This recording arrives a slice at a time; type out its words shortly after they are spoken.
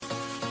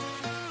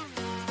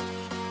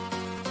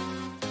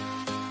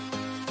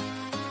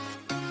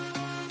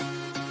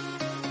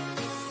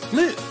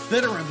Live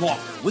fitter and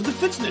longer with the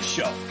Fitzness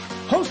Show,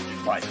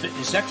 hosted by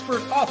fitness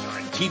expert, author,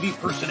 and TV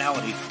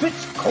personality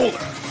Fitz Kohler.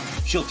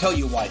 She'll tell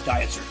you why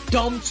diets are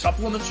dumb,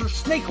 supplements are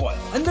snake oil,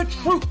 and the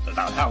truth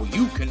about how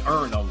you can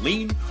earn a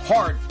lean,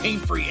 hard,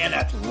 pain-free, and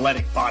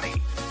athletic body.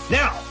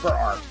 Now for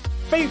our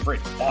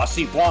favorite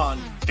bossy blonde,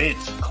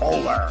 Fitz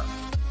Kohler.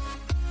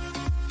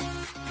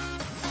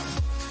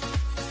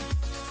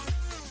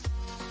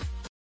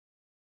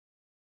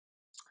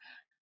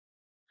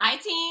 Hi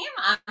team,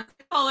 I'm Fitz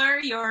Kohler,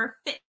 your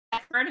fit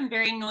expert and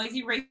very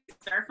noisy racer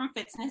from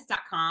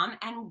Fitzness.com,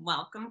 and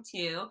welcome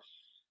to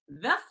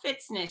the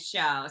Fitzness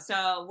Show.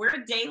 So we're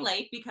a day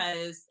late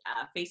because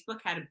Facebook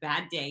had a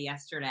bad day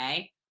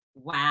yesterday.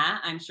 Wow,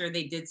 I'm sure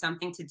they did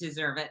something to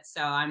deserve it.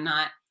 So I'm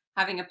not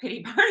having a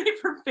pity party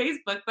for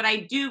Facebook, but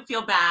I do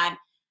feel bad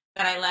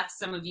that I left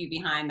some of you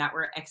behind that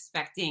were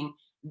expecting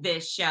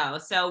this show.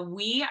 So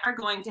we are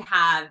going to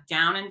have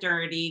down and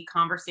dirty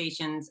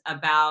conversations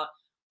about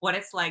what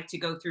it's like to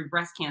go through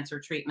breast cancer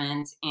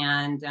treatment.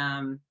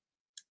 And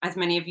as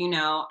many of you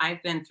know,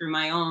 I've been through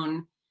my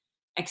own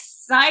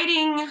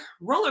exciting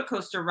roller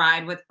coaster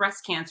ride with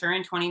breast cancer.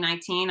 In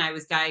 2019, I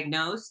was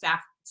diagnosed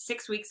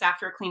 6 weeks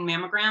after a clean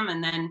mammogram,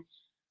 and then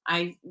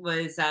I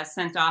was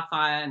sent off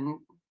on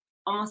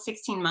almost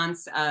 16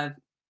 months of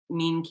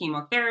mean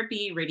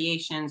chemotherapy,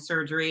 radiation,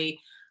 surgery.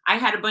 I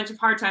had a bunch of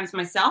hard times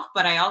myself,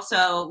 but I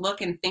also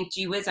look and think,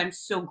 gee whiz, I'm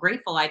so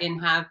grateful I didn't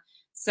have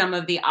some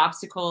of the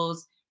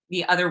obstacles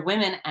the other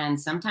women and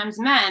sometimes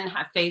men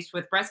have faced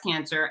with breast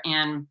cancer.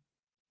 And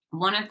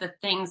one of the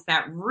things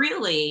that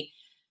really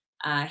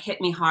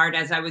hit me hard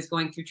as I was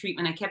going through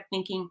treatment, I kept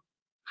thinking,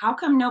 how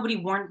come nobody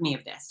warned me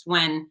of this?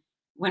 When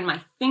my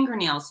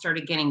fingernails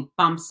started getting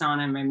bumps on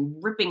them and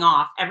ripping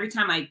off, every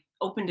time I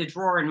opened a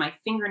drawer and my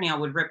fingernail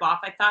would rip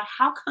off, I thought,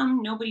 how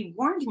come nobody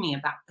warned me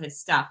about this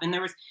stuff? And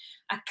there was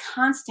a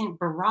constant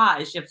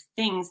barrage of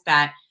things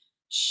that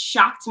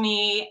shocked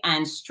me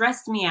and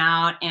stressed me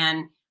out.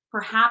 And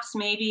perhaps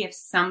maybe if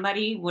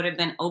somebody would have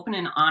been open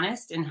and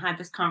honest and had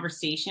this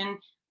conversation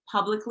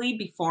publicly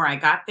before I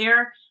got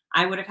there,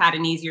 I would have had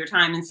an easier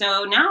time. And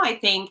so now I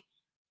think,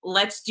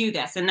 let's do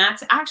this. And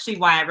that's actually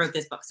why I wrote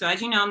this book. So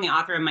as you know, I'm the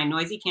author of My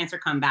Noisy Cancer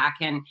Comeback,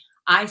 and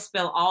I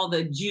spill all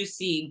the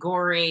juicy,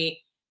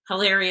 gory,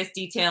 hilarious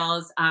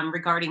details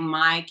regarding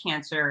my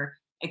cancer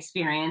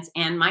experience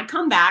and my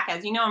comeback.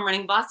 As you know, I'm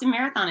running Boston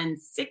Marathon in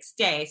 6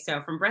 days.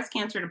 So from breast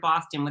cancer to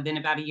Boston within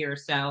about a year or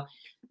so,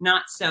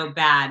 not so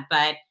bad.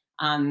 But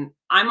I'm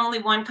only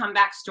one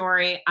comeback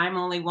story. I'm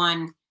only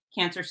one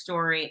cancer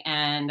story.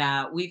 And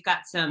we've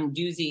got some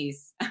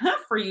doozies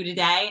for you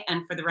today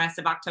and for the rest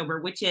of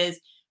October, which is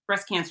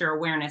Breast Cancer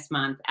Awareness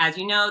Month. As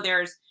you know,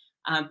 there's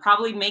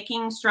probably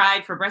making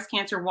stride for breast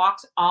cancer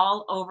walks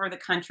all over the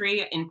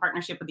country in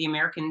partnership with the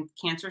American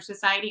Cancer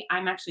Society.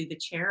 I'm actually the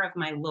chair of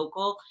my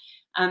local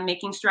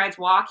Making Strides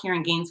walk here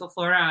in Gainesville,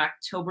 Florida on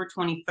October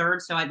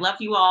 23rd. So I'd love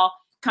you all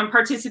come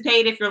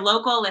participate if you're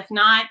local. If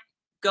not,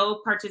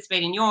 go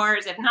participate in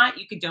yours. If not,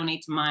 you could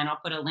donate to mine. I'll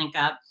put a link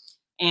up.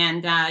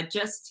 And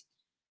just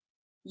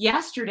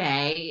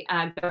yesterday,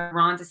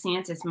 Ron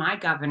DeSantis, my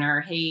governor,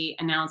 he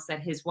announced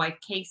that his wife,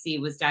 Casey,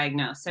 was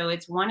diagnosed. So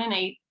it's 1 in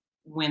 8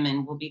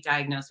 women will be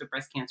diagnosed with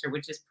breast cancer,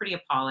 which is pretty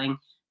appalling.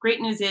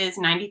 Great news is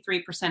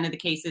 93% of the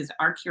cases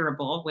are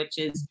curable, which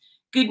is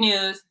good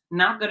news,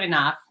 not good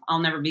enough. I'll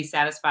never be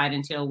satisfied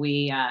until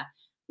we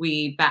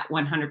bat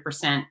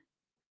 100%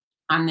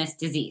 on this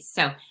disease.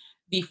 So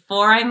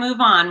before I move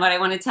on, what I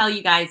want to tell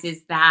you guys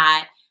is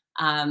that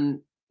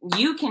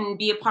you can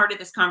be a part of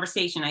this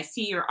conversation. I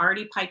see you're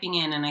already piping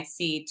in, and I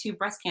see 2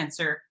 breast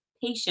cancer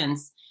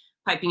patients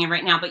piping in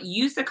right now. But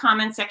use the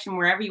comment section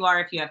wherever you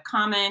are. If you have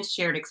comments,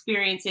 shared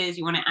experiences,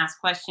 you want to ask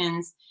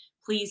questions,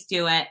 please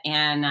do it.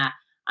 And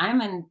I'm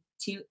going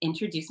to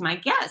introduce my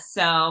guest.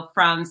 So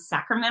from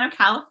Sacramento,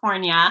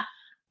 California,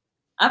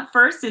 up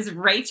first is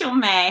Rachel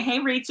May. Hey,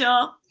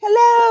 Rachel.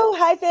 Hello.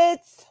 Hi,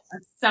 Fitz. I'm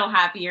so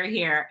happy you're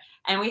here.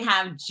 And we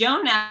have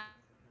Jonah.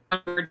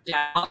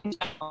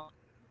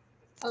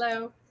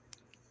 Hello.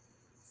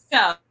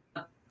 So,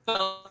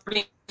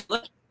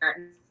 look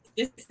here.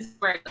 This is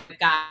where I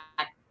got.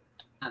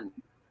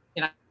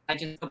 I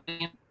just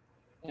opened it.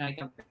 I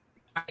got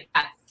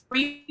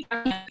 3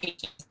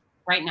 patients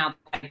right now.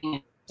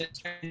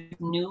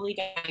 Newly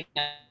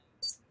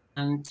diagnosed.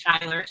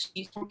 Tyler,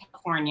 she's from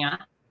California.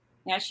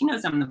 Yeah, she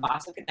knows I'm the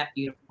boss. Look at that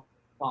beautiful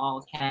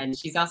bald head.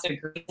 She's also a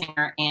great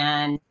singer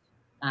and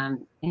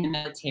in the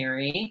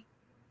military.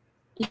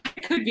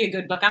 It could be a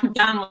good book. I'm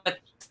done with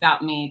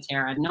about me,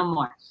 Tara. No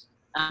more.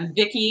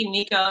 Vicky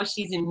Miko,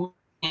 she's in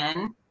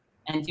Michigan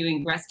and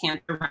doing breast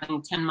cancer,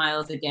 running 10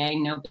 miles a day.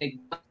 No big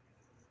book.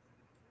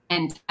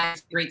 And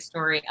that's a great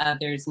story of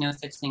there's no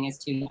such thing as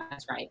too young.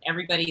 That's right.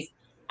 Everybody's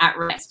at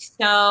risk.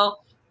 So,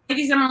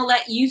 ladies, I'm going to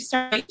let you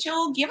start.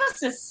 Rachel, give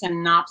us a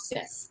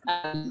synopsis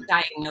of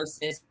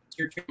diagnosis,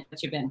 your treatment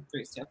that you've been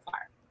through so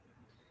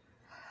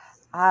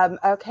far.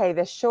 Okay,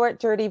 the short,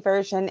 dirty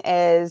version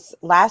is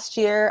last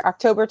year,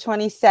 October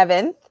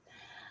 27th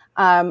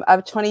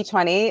of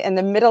 2020, in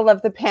the middle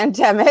of the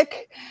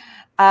pandemic,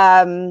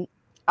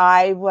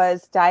 I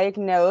was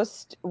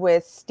diagnosed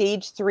with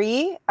stage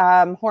 3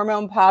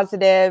 hormone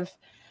positive,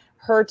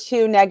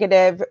 HER2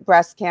 negative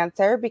breast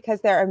cancer,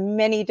 because there are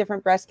many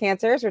different breast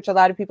cancers, which a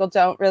lot of people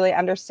don't really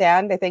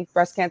understand. They think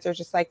breast cancer is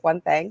just like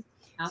one thing.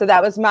 So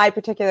that was my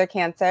particular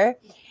cancer.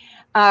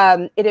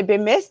 It had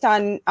been missed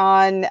on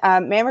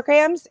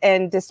mammograms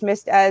and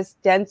dismissed as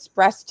dense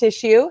breast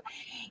tissue.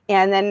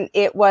 And then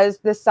it was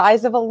the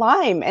size of a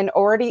lime and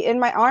already in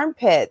my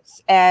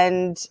armpits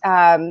and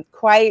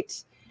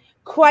quite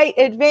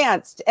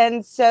advanced.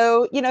 And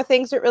so,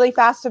 things went really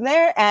fast from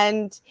there.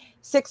 And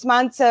 6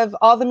 months of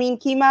all the mean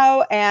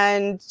chemo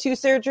and 2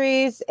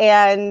 surgeries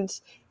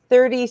and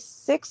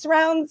 36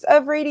 rounds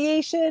of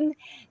radiation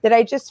that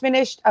I just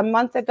finished a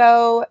month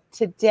ago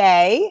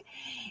today.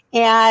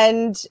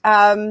 And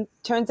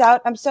turns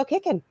out I'm still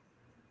kicking.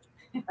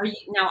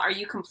 Are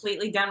you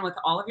completely done with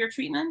all of your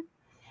treatment?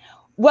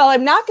 Well,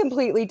 I'm not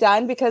completely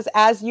done because,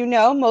 as you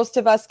know, most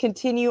of us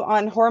continue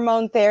on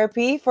hormone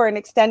therapy for an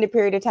extended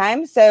period of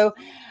time. So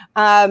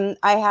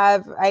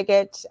I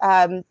get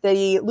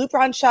the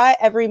Lupron shot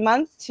every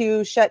month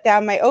to shut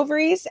down my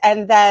ovaries,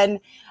 and then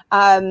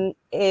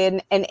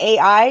in an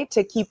AI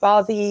to keep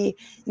all the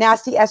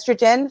nasty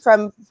estrogen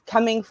from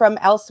coming from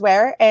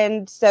elsewhere.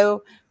 And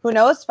so who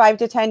knows, 5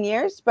 to 10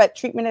 years, but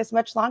treatment is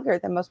much longer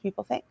than most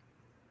people think.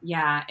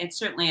 Yeah, it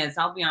certainly is.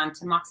 I'll be on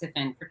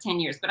tamoxifen for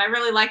 10 years, but I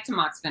really like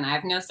tamoxifen. I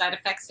have no side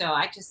effects, so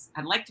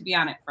I'd like to be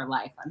on it for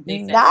life.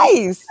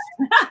 Nice.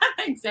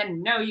 They said,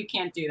 no, you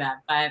can't do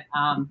that. But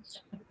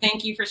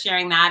thank you for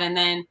sharing that. And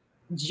then,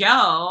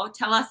 Joe,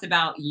 tell us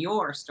about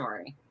your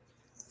story.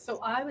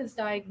 So I was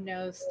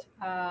diagnosed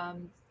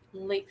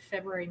late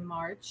February,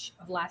 March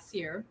of last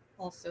year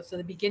also, so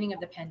the beginning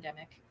of the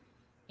pandemic.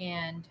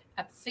 And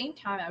at the same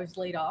time, I was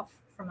laid off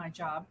from my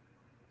job.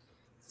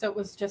 So it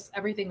was just,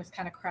 everything was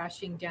kind of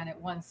crashing down at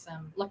once.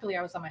 Luckily,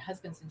 I was on my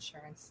husband's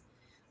insurance.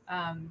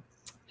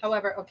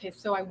 However,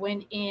 so I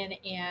went in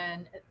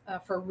and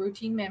for a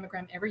routine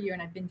mammogram every year,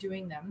 and I've been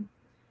doing them.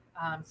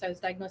 So I was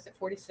diagnosed at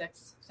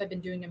 46. So I've been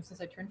doing them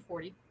since I turned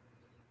 40.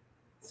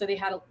 So they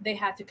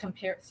had to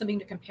compare, something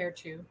to compare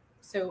to.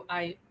 So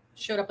I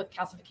showed up with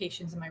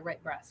calcifications in my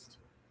right breast.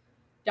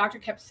 Doctor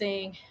kept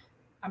saying,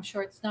 I'm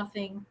sure it's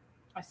nothing.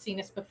 I've seen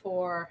this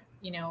before,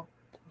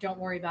 don't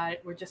worry about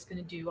it. We're just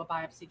going to do a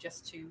biopsy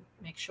just to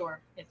make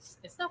sure it's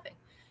nothing.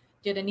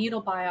 Did a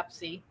needle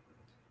biopsy,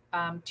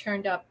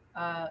 turned up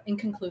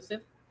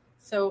inconclusive.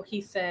 So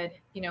he said,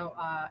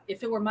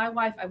 if it were my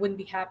wife, I wouldn't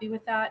be happy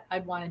with that.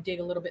 I'd want to dig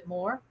a little bit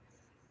more.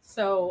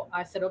 So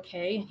I said,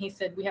 okay. And he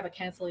said, we have a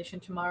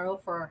cancellation tomorrow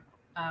for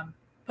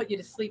put you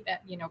to sleep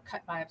at,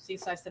 cut biopsy.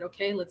 So I said,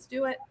 okay, let's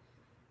do it.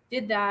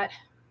 Did that.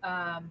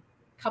 A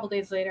couple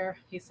days later,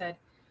 he said,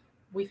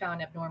 we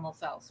found abnormal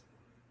cells.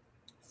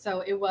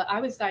 So I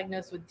was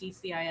diagnosed with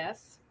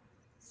DCIS.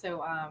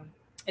 So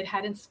it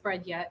hadn't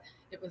spread yet.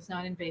 It was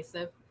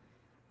non-invasive.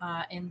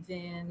 And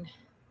then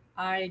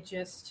I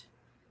just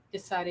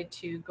decided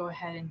to go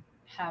ahead and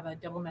have a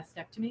double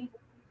mastectomy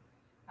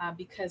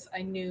because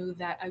I knew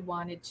that I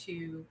wanted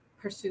to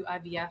pursue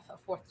IVF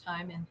a 4th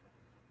time. And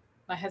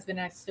my husband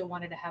and I still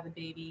wanted to have a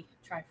baby,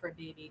 try for a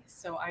baby.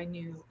 So I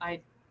knew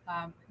I'd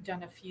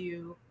done a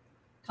few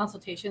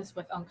consultations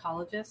with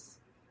oncologists.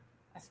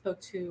 I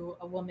spoke to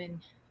a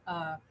woman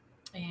at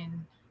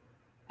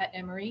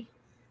Emory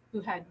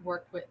who had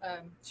worked with,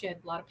 she had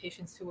a lot of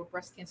patients who were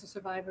breast cancer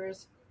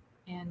survivors.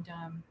 And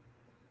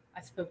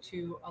I spoke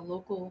to a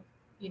local,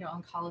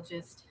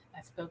 oncologist.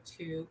 I spoke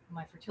to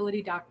my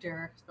fertility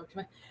doctor,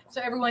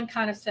 so everyone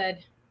kind of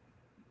said,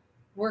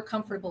 we're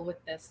comfortable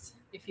with this.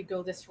 If you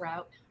go this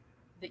route,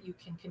 that you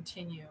can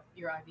continue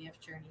your IVF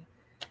journey.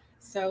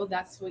 So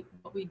that's what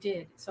we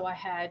did. So I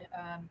had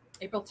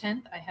April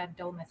 10th, I had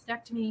double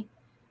mastectomy.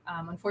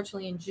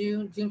 Unfortunately, in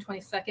June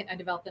 22nd, I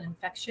developed an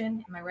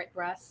infection in my right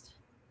breast.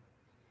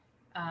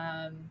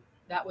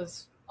 That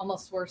was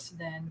almost worse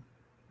than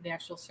the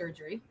actual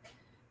surgery.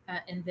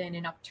 And then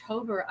in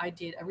October, I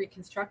did a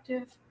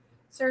reconstructive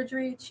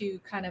surgery to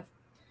kind of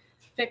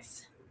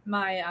fix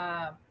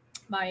my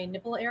my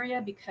nipple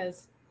area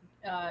because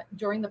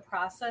during the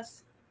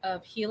process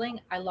of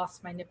healing, I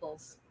lost my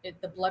nipples.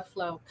 The blood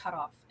flow cut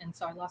off, and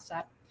so I lost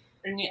that.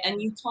 And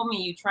you told me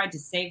you tried to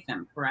save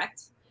them,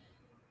 correct?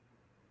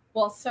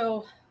 Well,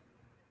 so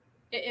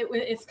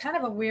it's kind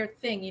of a weird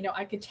thing.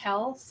 I could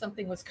tell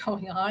something was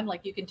going on.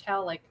 Like you can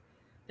tell, like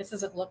this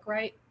doesn't look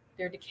right.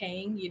 They're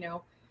decaying,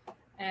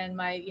 And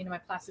my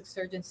plastic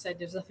surgeon said,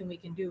 "There's nothing we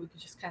can do. We can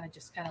just kind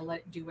of let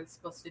it do what it's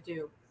supposed to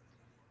do."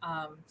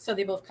 So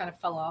they both kind of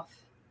fell off,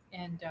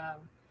 and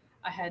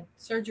I had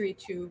surgery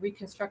to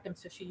reconstruct them.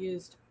 So she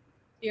used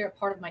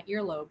part of my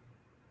earlobe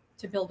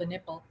to build a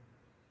nipple,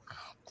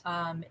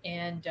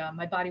 and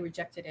my body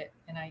rejected it.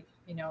 And I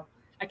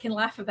can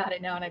laugh about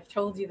it now, and I've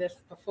told you this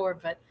before,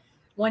 but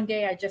one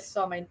day I just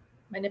saw my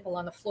nipple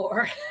on the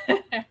floor.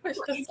 I was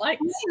just like,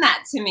 explain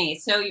that to me.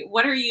 So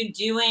what are you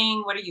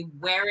doing? What are you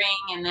wearing?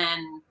 And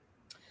then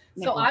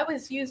so I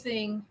was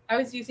using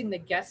the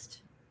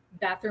guest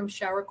bathroom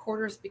shower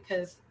quarters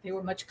because they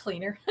were much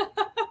cleaner.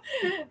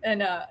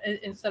 and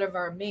instead of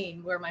our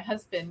main, where my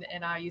husband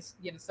and I used,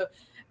 so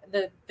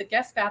the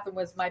guest bathroom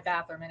was my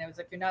bathroom, and it was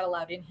like, you're not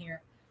allowed in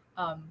here.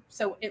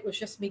 So it was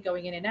just me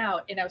going in and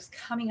out, and I was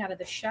coming out of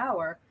the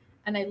shower,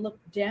 and I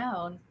looked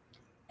down,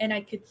 and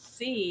I could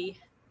see,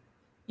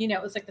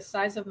 it was like the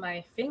size of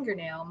my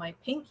fingernail, my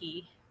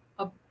pinky,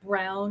 a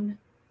brown,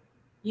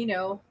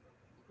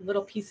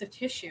 little piece of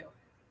tissue.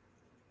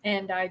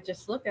 And I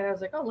just looked at it. I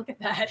was like, oh, look at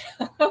that.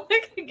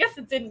 Like, I guess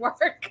it didn't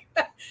work.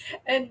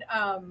 And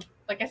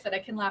like I said, I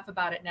can laugh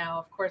about it now.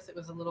 Of course, it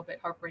was a little bit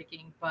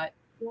heartbreaking. But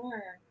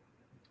what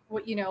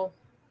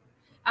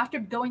after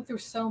going through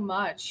so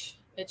much,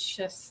 it's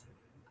just,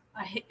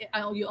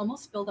 you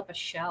almost build up a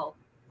shell,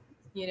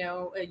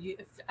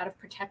 out of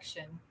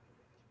protection.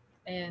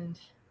 And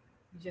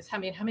you just, how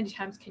many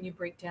times can you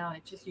break down?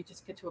 You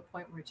just get to a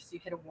point where you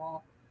hit a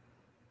wall.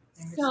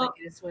 And you're just like,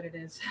 it is what it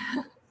is.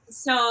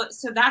 So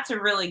that's a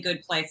really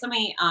good place. Let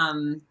me,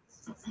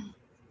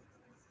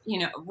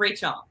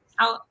 Rachel,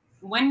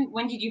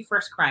 when did you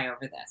first cry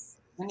over this?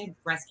 When did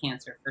breast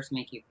cancer first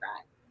make you cry?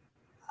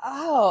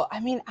 Oh, I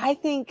mean, I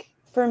think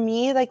for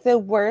me, like the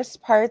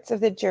worst parts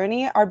of the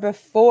journey are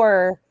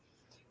before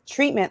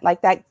treatment,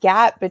 like that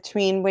gap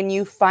between when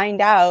you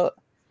find out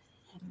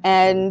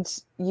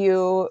and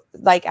you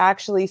like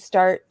actually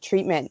start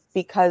treatment,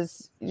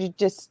 because you're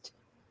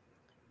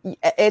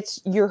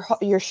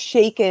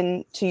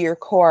shaken to your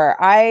core.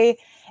 I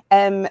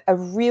am a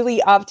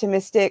really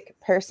optimistic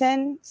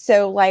person.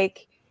 So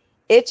like,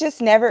 it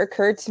just never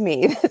occurred to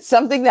me that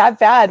something that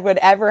bad would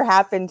ever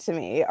happen to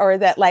me, or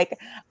that like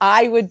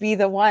I would be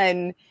the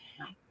one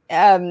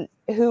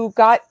who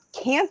got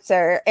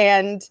cancer.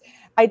 And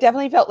I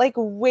definitely felt like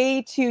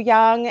way too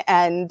young.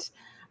 And,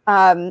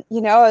 I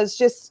was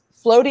just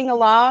floating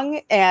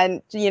along,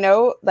 and,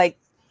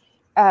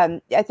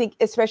 I think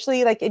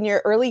especially like in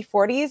your early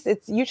 40s,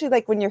 it's usually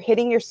like when you're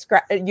hitting your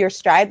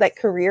stride, like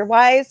career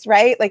wise,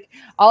 right? Like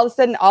all of a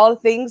sudden, all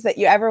the things that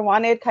you ever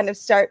wanted kind of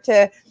start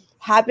to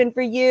happen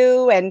for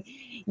you. And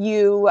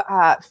you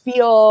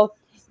feel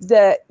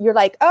you're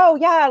like, oh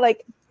yeah,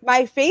 like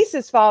my face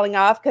is falling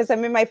off because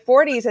I'm in my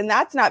 40s, and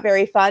that's not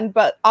very fun.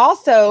 But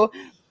also,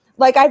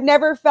 like, I've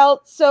never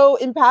felt so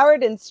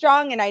empowered and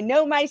strong, and I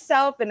know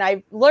myself, and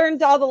I've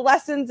learned all the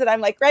lessons, and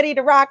I'm like ready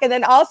to rock. And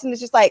then all of a sudden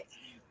it's just like,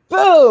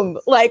 boom,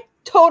 like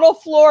total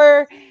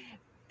floor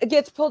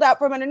gets pulled out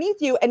from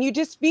underneath you. And you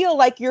just feel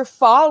like you're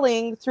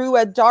falling through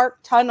a dark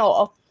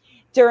tunnel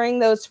during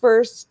those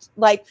first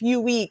like few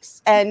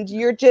weeks. And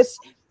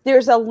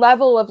there's a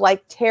level of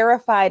like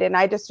terrified. And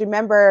I just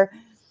remember,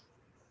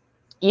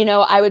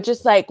 I would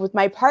just like with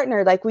my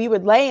partner, like we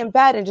would lay in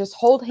bed and just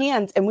hold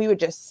hands, and we would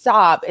just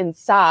sob and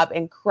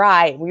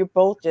cry. We were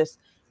both just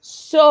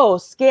so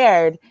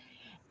scared.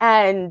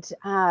 And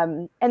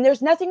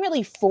there's nothing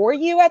really for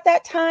you at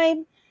that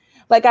time.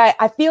 Like,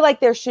 I feel like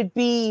there should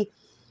be,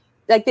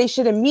 like, they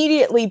should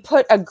immediately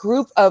put a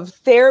group of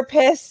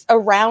therapists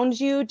around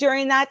you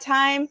during that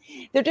time.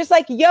 They're just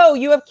like, yo,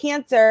 you have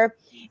cancer.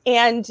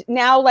 And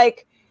now,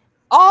 like,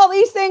 all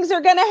these things are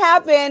going to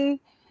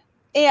happen.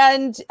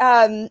 And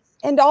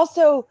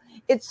also,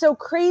 it's so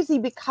crazy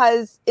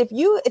because it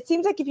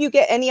seems like if you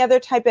get any other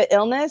type of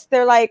illness,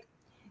 they're like,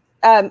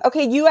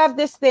 okay, you have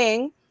this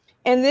thing,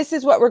 and this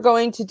is what we're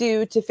going to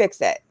do to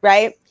fix it.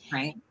 Right.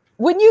 Right.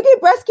 When you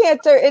get breast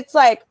cancer, it's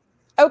like,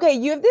 okay,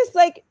 you have this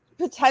like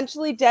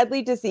potentially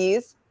deadly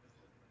disease.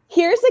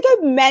 Here's like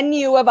a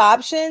menu of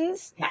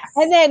options. Yes.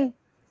 And then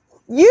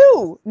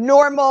you,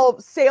 normal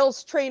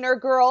sales trainer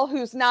girl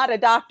who's not a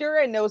doctor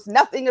and knows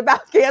nothing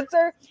about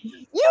cancer,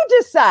 you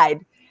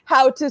decide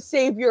how to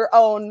save your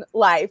own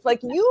life.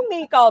 Like, you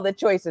make all the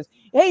choices.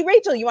 Hey,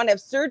 Rachel, you want to have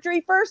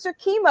surgery first or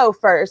chemo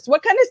first?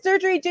 What kind of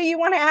surgery do you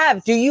want to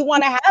have? Do you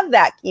want to have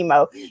that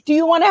chemo? Do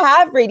you want to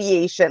have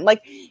radiation?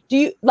 Like, do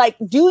you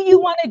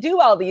want to do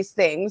all these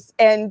things?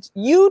 And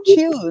you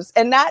choose.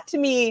 And that, to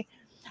me,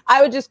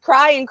 I would just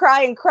cry and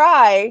cry and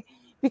cry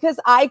because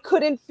I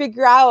couldn't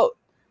figure out,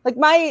 like,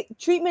 my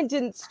treatment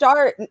didn't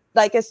start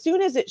like as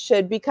soon as it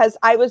should because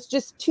I was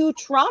just too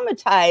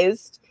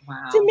traumatized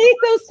to make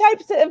those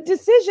types of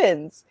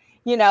decisions,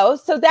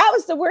 So that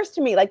was the worst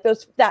to me. Like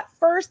that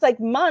first like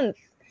month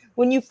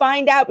when you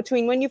find out,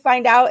 between when you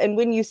find out and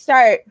when you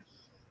start,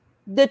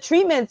 the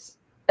treatments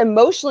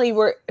emotionally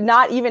were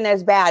not even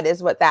as bad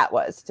as what that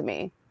was to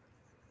me.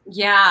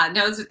 Yeah,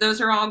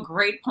 those are all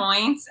great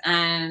points.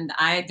 And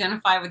I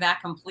identify with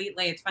that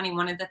completely. It's funny.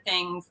 One of the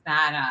things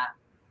that,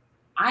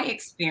 I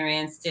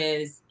experienced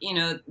is,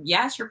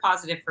 yes, you're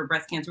positive for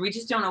breast cancer. We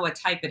just don't know what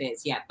type it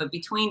is yet. But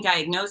between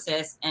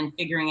diagnosis and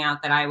figuring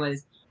out that I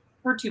was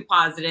HER2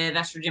 positive,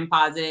 estrogen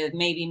positive,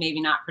 maybe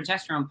not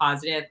progesterone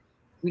positive,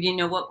 we didn't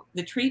know what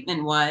the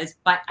treatment was.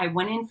 But I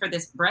went in for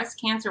this breast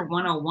cancer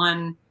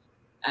 101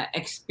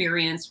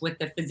 experience with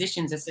the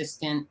physician's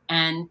assistant.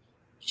 And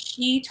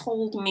she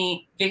told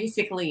me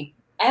basically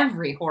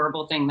every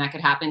horrible thing that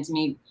could happen to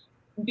me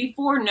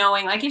before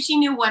knowing. Like, if she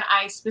knew what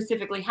I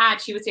specifically had,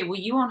 she would say, well,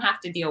 you won't have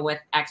to deal with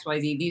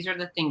XYZ. These are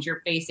the things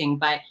you're facing.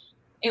 But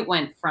it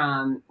went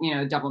from,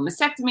 double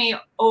mastectomy,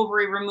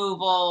 ovary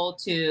removal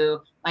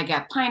to like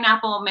a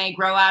pineapple may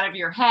grow out of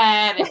your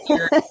head if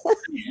you're,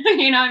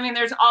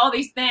 there's all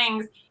these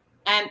things.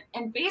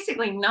 And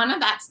basically none of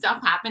that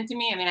stuff happened to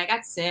me. I mean, I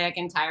got sick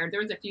and tired.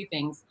 There was a few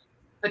things,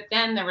 but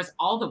then there was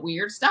all the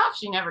weird stuff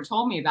she never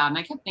told me about. And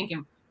I kept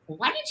thinking, well,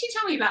 why didn't she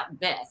tell me about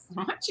this?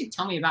 Why didn't she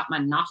tell me about my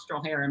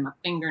nostril hair and my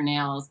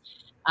fingernails?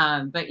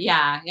 But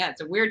yeah,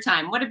 it's a weird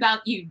time. What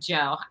about you,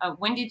 Joe?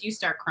 When did you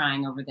start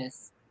crying over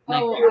this?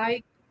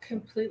 I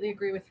completely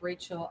agree with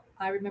Rachel.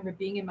 I remember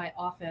being in my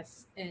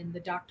office and the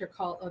doctor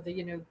called, or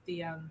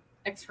the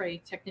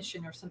X-ray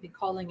technician or something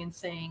calling and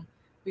saying,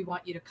 "We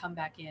want you to come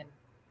back in."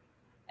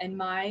 And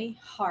my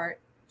heart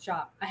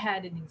dropped. I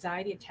had an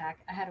anxiety attack.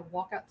 I had to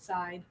walk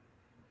outside.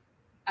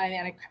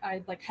 I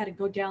like had to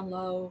go down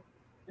low.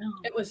 Oh.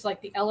 It was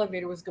like the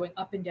elevator was going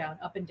up and down,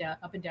 up and down,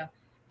 up and down.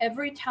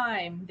 Every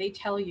time they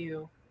tell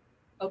you,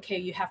 okay,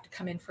 you have to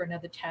come in for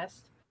another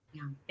test,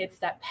 it's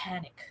that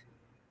panic.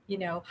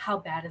 How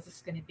bad is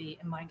this going to be?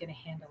 Am I going to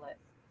handle it?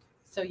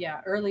 So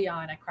yeah, early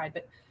on I cried,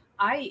 but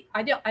I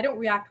don't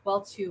react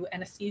well to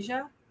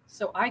anesthesia.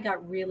 So I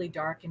got really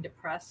dark and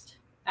depressed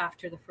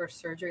after the first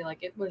surgery.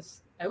 Like it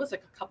was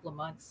like a couple of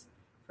months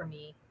for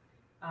me.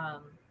 I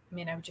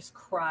would just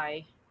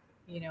cry,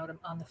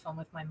 on the phone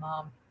with my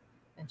mom,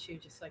 and she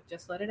would just like,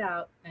 just let it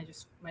out. And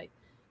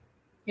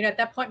at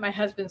that point, my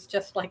husband's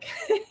just like,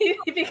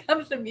 he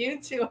becomes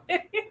immune to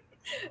it.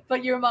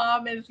 But your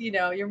mom is,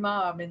 your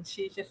mom, and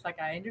she's just like,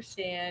 I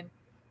understand.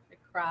 I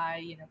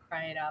cry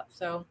it out.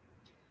 So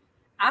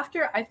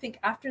after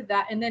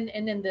that, and then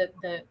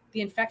the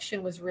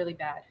infection was really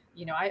bad.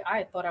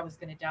 I thought I was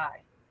going to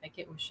die. Like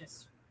it was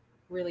just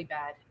really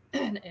bad.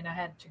 And I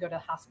had to go to the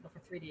hospital for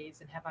 3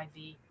 days and have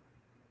IV.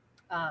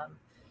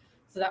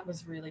 So that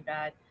was really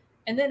bad.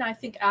 And then I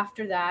think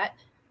after that,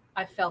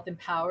 I felt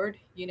empowered.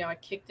 I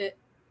kicked it.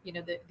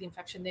 The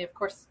infection, they of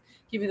course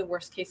give you the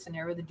worst case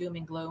scenario, the doom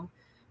and gloom.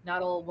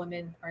 Not all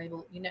women are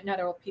able, not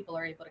all people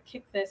are able to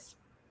kick this.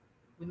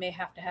 We may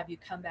have to have you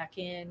come back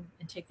in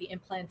and take the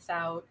implants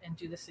out and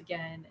do this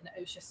again. And it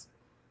was just.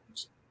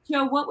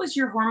 Joe, what was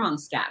your hormone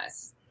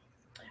status?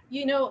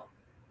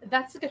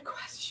 That's a good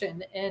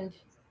question. And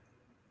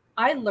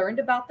I learned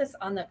about this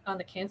on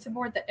the cancer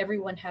board, that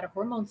everyone had a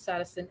hormone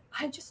status, and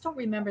I just don't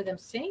remember them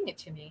saying it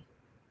to me.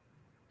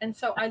 And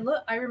so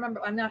I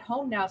remember I'm not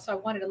home now, so I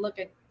wanted to look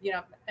at,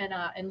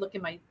 and look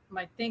at my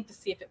thing to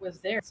see if it was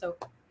there. So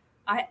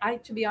I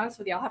to be honest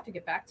with you, I'll have to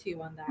get back to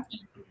you on that.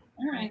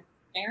 All right.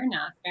 Fair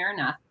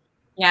enough.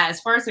 Yeah.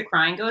 As far as the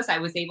crying goes, I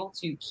was able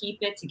to keep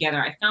it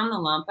together. I found the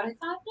lump, but I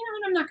thought,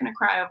 I'm not going to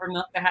cry over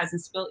milk that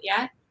hasn't spilt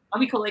yet. I'll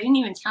be cool. I didn't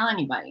even tell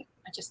anybody.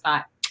 I just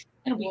thought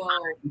it'll be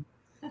fine.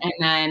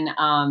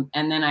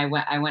 And then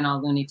I went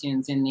all Looney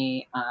Tunes in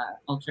the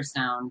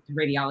ultrasound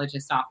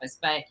radiologist office.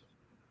 But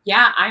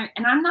yeah,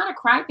 I'm not a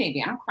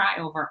crybaby. I don't cry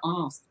over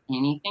almost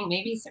anything.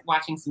 Maybe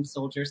watching some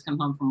soldiers come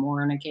home from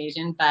war on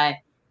occasion, but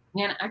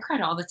man, I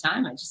cried all the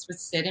time. I just would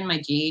sit in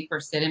my Jeep or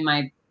sit in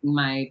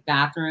my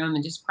bathroom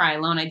and just cry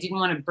alone. I didn't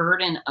want to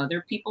burden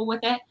other people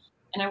with it,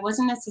 and I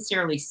wasn't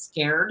necessarily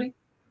scared.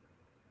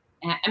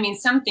 I mean,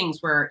 some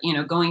things were,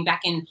 going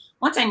back in.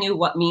 Once I knew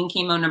what mean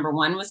chemo number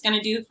 1 was going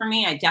to do for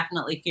me, I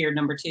definitely feared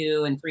number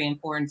 2 and 3 and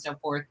 4 and so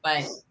forth.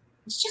 But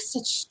it's just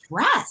such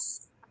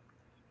stress,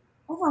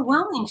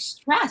 overwhelming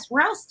stress.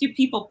 Where else do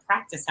people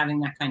practice having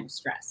that kind of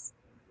stress?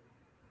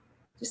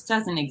 It just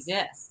doesn't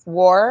exist.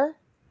 War.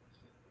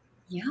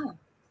 Yeah,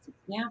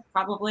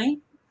 probably.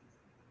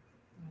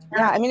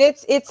 Yeah, I mean,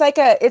 it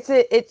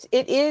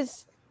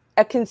is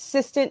a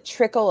consistent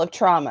trickle of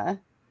trauma.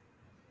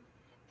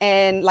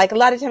 And like a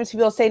lot of times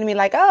people say to me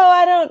like,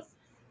 oh,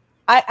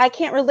 I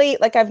can't relate.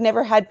 Like I've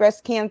never had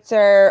breast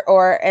cancer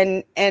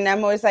and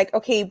I'm always like,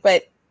 okay,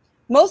 but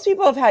most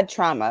people have had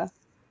trauma,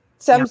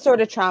 some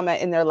sort of trauma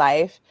in their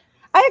life.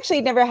 I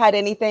actually never had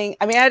anything.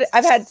 I mean,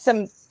 I've had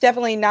some,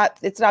 definitely not,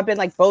 it's not been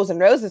like bows and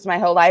roses my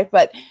whole life,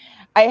 but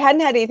I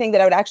hadn't had anything that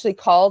I would actually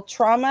call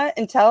trauma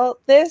until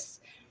this.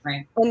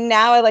 Right. And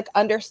now I like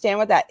understand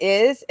what that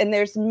is. And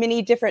there's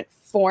many different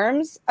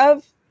forms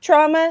of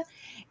trauma.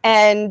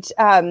 And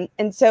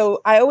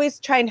so I always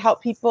try and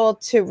help people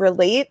to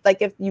relate.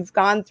 Like if you've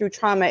gone through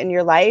trauma in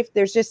your life,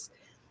 it's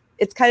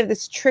kind of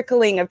this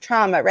trickling of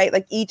trauma, right?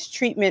 Like each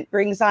treatment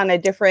brings on a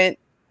different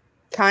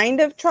kind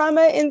of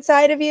trauma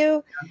inside of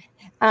you.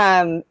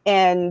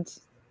 And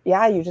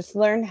yeah, you just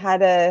learn how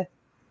to,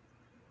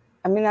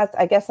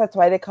 I guess that's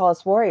why they call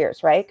us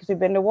warriors, right? Because we've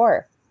been to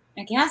war.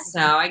 I guess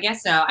so.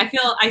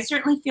 I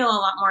certainly feel a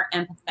lot more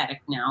empathetic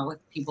now with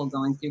people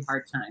going through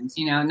hard times.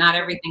 Not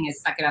everything is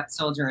suck it up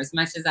soldier as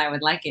much as I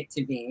would like it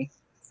to be.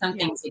 Some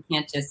things you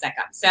can't just suck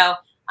up. So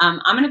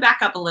I'm going to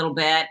back up a little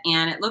bit,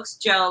 and it looks,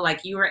 Joe,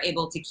 like you were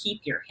able to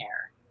keep your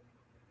hair.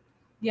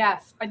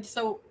 Yes.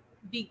 So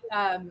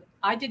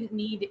I didn't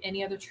need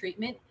any other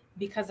treatment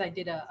because I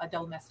did a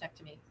double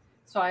mastectomy.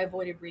 So I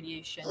avoided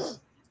radiation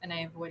and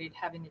I avoided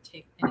having to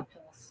take any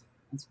pills.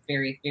 It's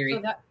very,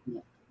 very.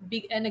 So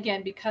and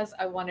again, because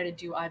I wanted to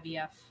do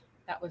IVF,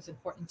 that was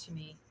important to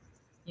me.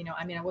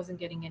 I wasn't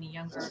getting any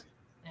younger,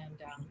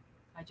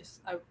 and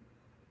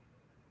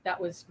that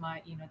was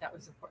that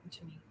was important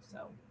to me.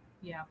 So,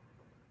 yeah.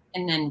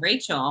 And then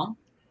Rachel,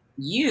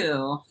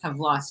 you have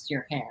lost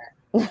your hair.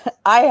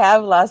 I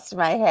have lost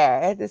my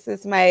hair. This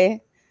is my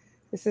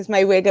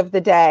wig of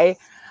the day.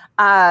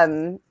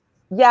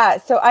 Yeah,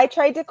 so I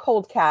tried to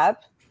cold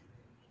cap,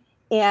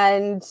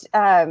 and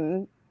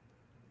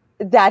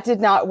that did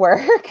not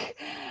work.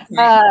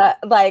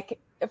 Like,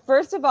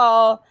 first of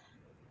all,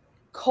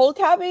 cold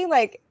capping,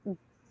 like,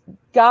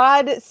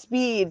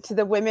 Godspeed to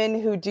the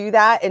women who do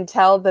that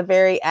until the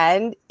very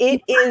end.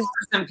 It is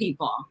for some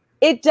people.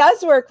 It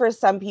does work for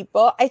some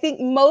people. I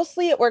think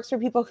mostly it works for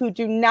people who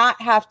do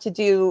not have to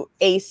do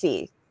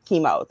AC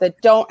chemo,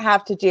 that don't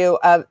have to do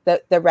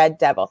the Red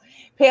Devil.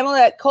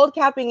 Pamela, cold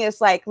capping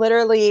is like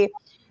literally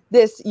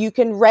this, you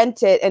can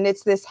rent it, and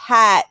it's this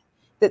hat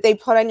that they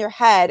put on your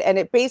head, and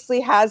it basically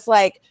has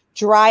like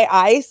dry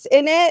ice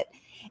in it.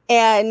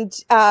 And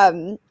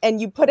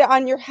you put it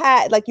on your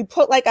head, like you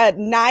put like a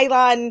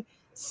nylon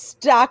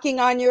stocking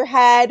on your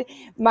head.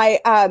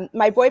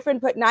 My boyfriend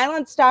put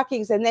nylon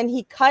stockings, and then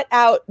he cut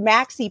out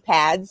maxi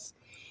pads.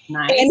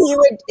 Nice.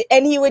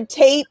 And he would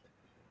tape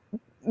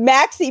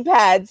maxi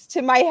pads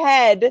to my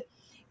head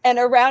and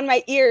around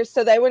my ears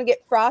so that I wouldn't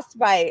get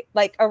frostbite,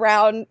 like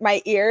around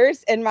my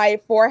ears and my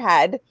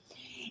forehead.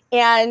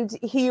 And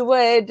he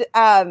would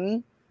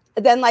then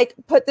like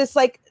put this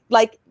like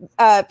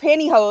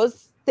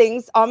pantyhose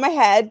things on my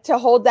head to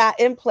hold that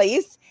in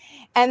place.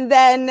 And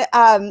then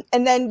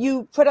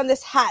you put on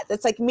this hat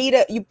that's like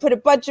you put a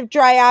bunch of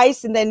dry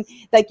ice, and then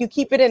like you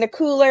keep it in a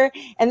cooler,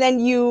 and then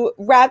you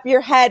wrap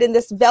your head in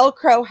this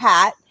Velcro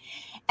hat.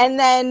 And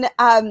then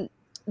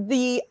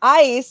the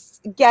ice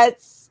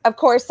gets, of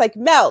course, like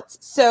melts.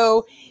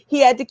 So he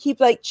had to keep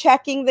like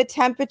checking the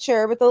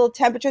temperature with a little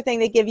temperature thing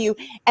they give you.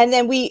 And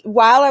then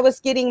while I was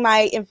getting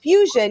my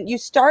infusion, you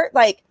start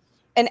like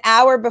an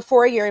hour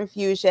before your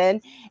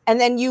infusion, and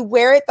then you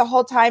wear it the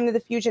whole time of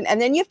the infusion,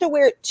 and then you have to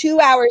wear it 2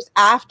 hours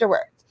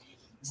afterwards.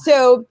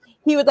 So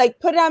he would like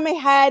put it on my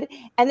head,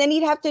 and then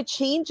he'd have to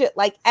change it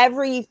like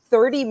every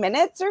 30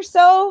 minutes or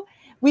so.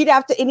 He'd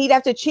have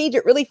to change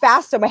it really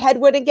fast so my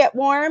head wouldn't get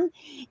warm.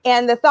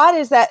 And the thought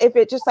is that if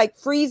it just like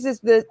freezes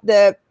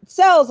the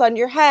cells on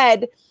your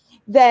head,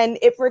 then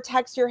it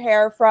protects your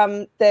hair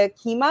from the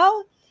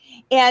chemo.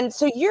 And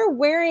so you're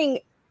wearing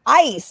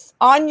ice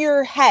on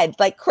your head,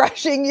 like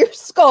crushing your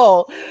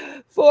skull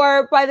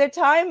for, by the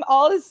time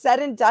all is said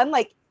and done,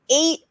 like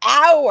 8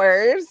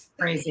 hours.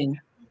 Crazy.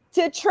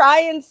 To try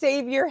and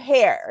save your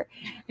hair.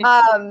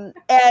 And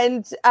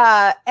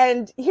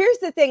here's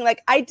the thing,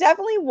 like I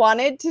definitely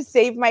wanted to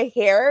save my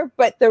hair,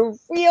 but the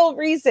real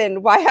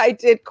reason why I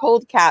did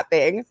cold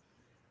capping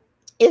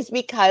is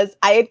because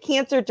I had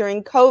cancer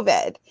during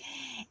COVID.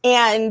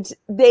 And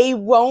they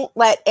won't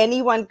let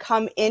anyone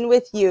come in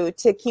with you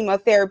to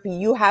chemotherapy.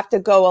 You have to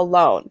go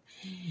alone.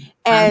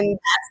 And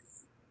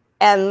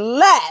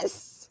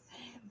unless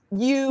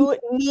you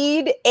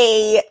need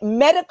a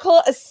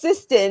medical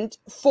assistant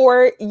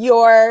for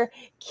your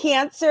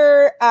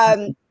cancer,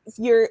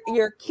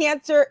 your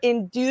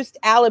cancer-induced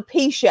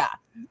alopecia.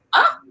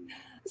 Oh.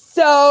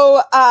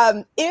 So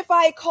if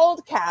I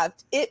cold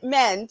capped, it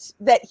meant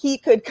that he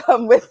could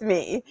come with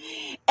me.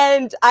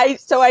 And I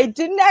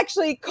didn't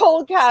actually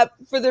cold cap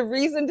for the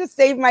reason to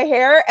save my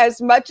hair as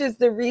much as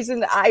the reason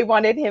that I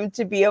wanted him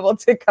to be able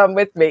to come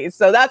with me.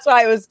 So that's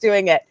why I was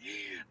doing it.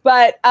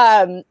 But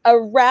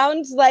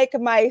around like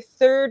my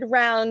third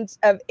round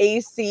of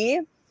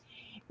AC,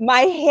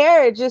 my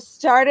hair just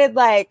started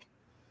like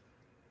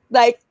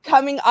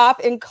coming off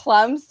in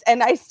clumps,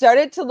 and I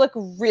started to look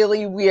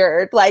really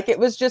weird. Like it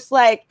was just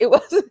like,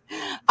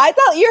 I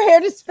thought your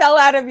hair just fell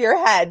out of your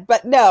head,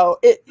 but no,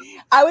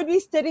 I would be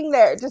sitting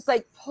there just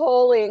like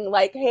pulling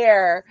like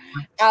hair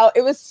out.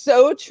 It was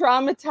so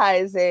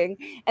traumatizing.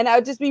 And I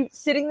would just be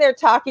sitting there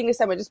talking to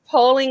someone, just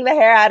pulling the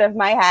hair out of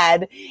my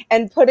head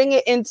and putting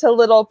it into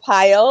little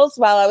piles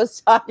while I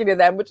was talking to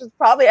them, which was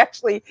probably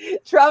actually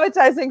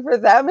traumatizing for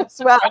them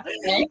as well.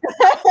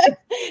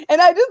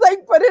 And I just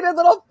like put it in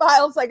little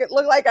piles, like it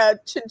looked like a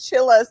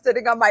chinchilla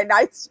sitting on my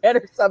nightstand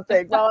or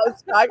something while I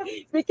was talking.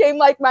 It became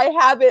like my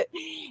habit.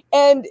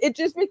 And it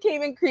just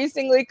became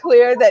increasingly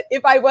clear that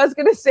if I was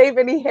going to save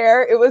any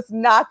hair, it was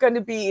not going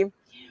to be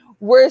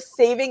worth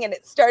saving. And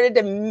it started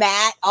to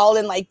mat all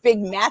in like big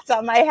mats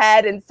on my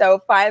head. And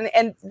so finally,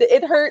 and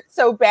it hurt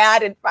so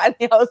bad. And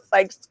finally I was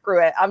like,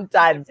 screw it, I'm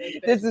done.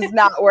 This is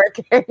not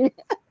working.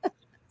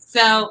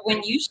 So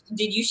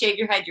did you shave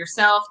your head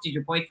yourself? Did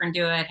your boyfriend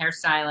do it?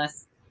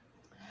 Hairstylist?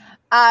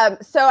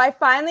 So I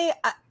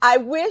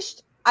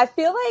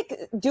feel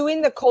like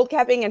doing the cold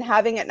capping and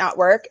having it not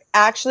work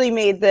actually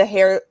made the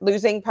hair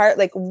losing part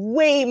like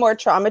way more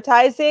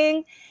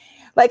traumatizing.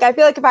 Like, I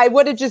feel like if I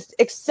would have just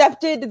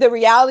accepted the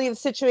reality of the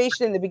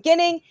situation in the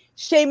beginning,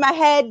 shave my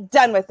head,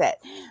 done with it.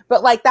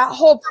 But like that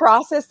whole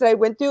process that I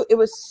went through, it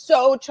was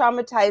so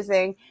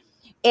traumatizing.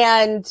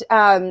 And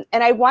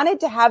I wanted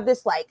to have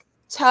this like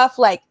tough,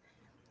 like,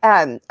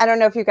 I don't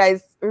know if you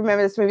guys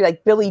remember this movie,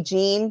 like Billie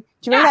Jean.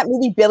 Do you remember that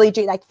movie, Billie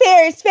Jean? Like,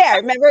 fair is fair.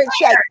 Remember? Like,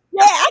 yeah.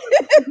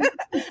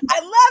 I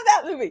love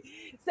that movie.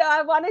 so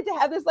I wanted to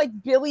have this like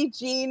Billie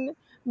Jean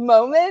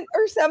moment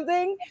or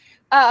something.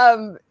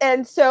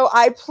 And so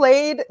I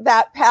played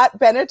that Pat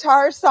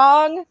Benatar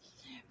song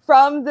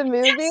from the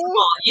movie.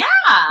 Invincible, yeah.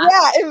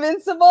 Yeah,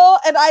 Invincible.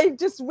 And I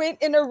just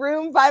went in a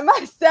room by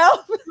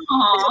myself and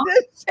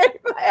just shaved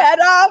my head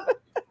off.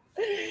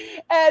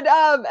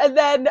 And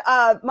then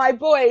my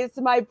boys,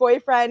 my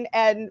boyfriend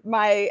and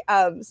my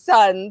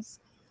sons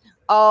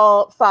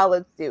all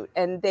followed suit,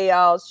 and they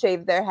all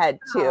shaved their head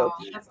too.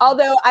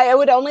 Although I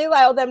would only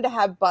allow them to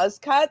have buzz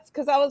cuts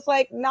because I was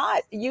like,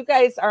 not, you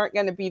guys aren't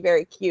going to be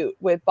very cute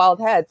with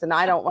bald heads, and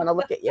I don't want to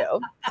look at you.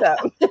 So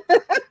yeah, I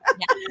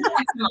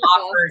had some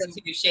offers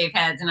to shave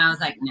heads, and I was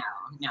like, no,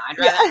 I'd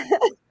rather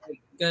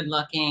good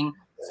looking.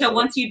 So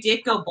once you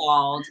did go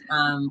bald,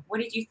 what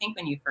did you think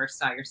when you first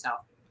saw yourself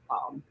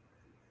bald?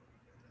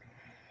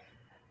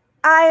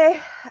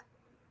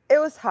 It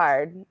was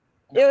hard.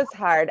 It was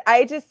hard.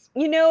 I just,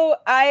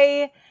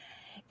 it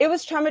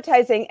was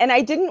traumatizing. And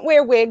I didn't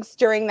wear wigs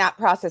during that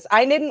process.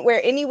 I didn't wear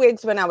any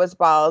wigs when I was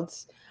bald.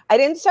 I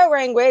didn't start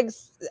wearing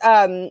wigs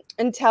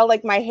until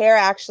like my hair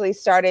actually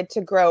started to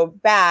grow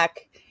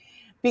back,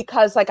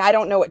 because like, I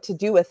don't know what to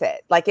do with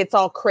it. Like it's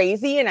all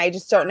crazy and I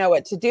just don't know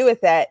what to do with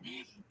it.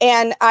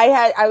 And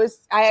I was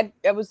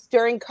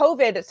during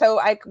COVID, so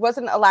I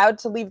wasn't allowed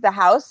to leave the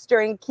house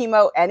during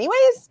chemo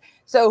anyways.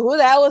 So who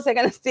the hell was I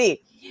going to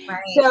see?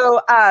 Right.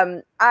 So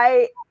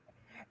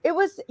it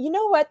was, you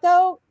know what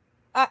though?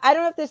 I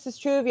don't know if this is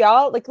true of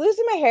y'all. Like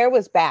losing my hair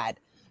was bad.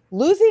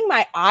 Losing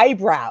my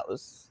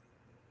eyebrows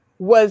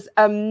was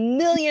a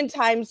million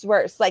times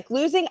worse. Like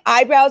losing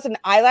eyebrows and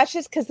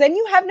eyelashes, because then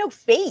you have no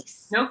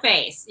face. No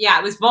face. Yeah,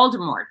 it was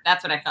Voldemort.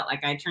 That's what I felt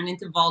like. I turned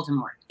into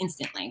Voldemort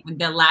instantly. When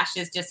the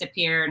lashes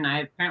disappeared, and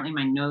apparently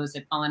my nose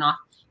had fallen off.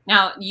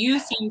 Now, you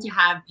seem to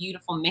have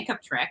beautiful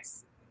makeup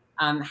tricks.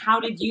 How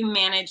did you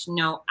manage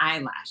no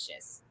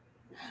eyelashes?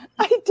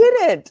 I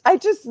didn't. I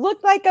just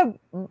looked like a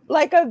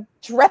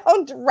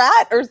drowned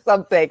rat or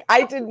something.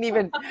 I didn't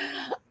even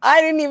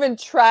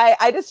try.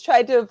 I just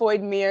tried to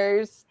avoid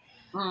mirrors.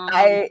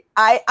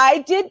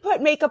 I did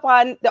put makeup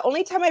on. The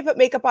only time I put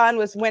makeup on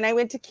was when I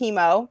went to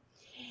chemo.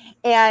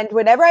 And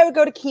whenever I would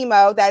go to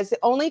chemo, that's the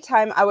only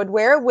time I would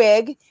wear a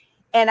wig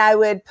and I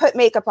would put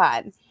makeup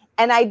on.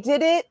 And I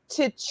did it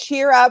to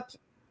cheer up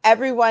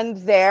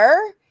everyone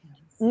there,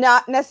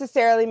 not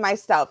necessarily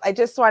myself. I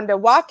just wanted to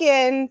walk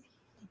in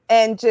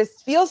and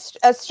just feel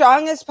as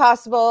strong as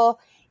possible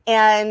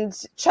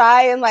and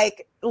try and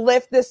like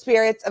lift the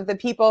spirits of the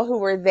people who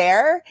were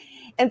there.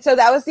 And so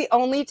that was the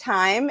only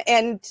time.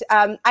 And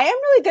I am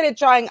really good at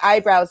drawing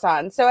eyebrows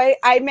on. So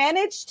I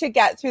managed to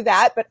get through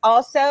that. But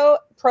also,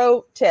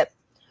 pro tip,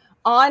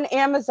 on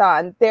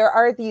Amazon, there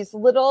are these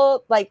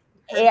little like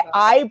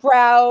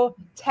eyebrow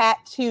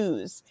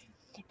tattoos.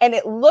 And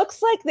it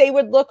looks like they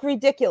would look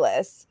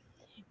ridiculous.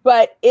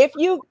 But if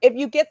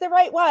you get the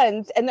right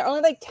ones, and they're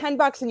only like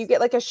 $10 and you get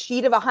like a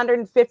sheet of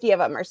 150 of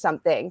them or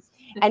something,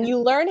 and you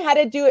learn how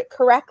to do it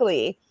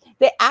correctly,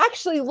 they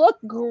actually look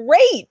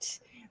great.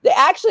 They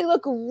actually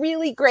look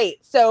really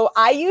great. So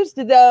I used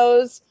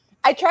those.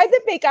 I tried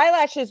the fake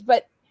eyelashes,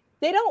 but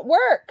they don't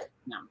work.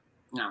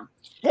 No.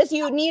 Because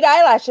you need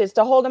eyelashes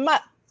to hold them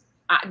up.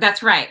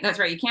 That's right.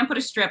 You can't put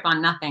a strip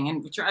on nothing.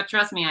 And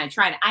trust me, I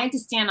tried. I had to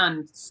stand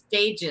on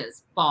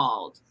stages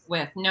bald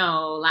with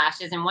no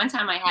lashes. And one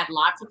time I had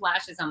lots of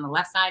lashes on the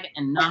left side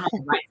and none on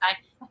the right side.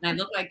 And I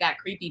looked like that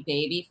creepy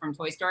baby from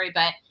Toy Story.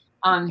 But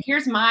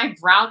here's my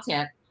brow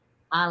tip,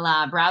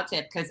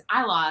 because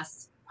I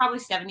lost probably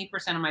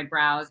 70% of my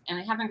brows and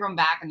they haven't grown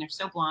back and they're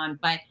so blonde.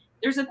 But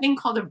there's a thing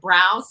called a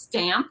brow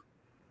stamp,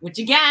 which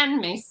again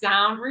may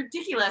sound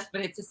ridiculous,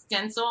 but it's a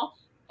stencil.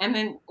 And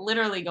then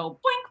literally go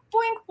boink,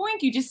 boink,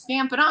 boink. You just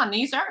stamp it on.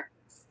 These are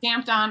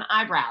stamped on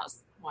eyebrows.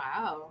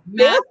 Wow.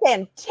 They're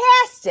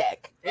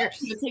fantastic. It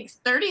takes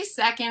 30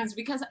 seconds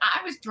because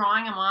I was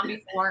drawing them on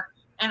before.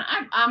 And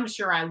I'm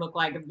sure I look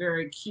like a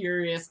very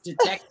curious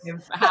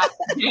detective half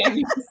the day.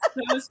 It's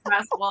so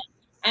stressful.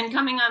 And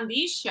coming on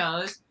these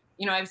shows,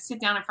 I would sit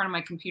down in front of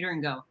my computer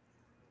and go,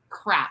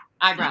 crap,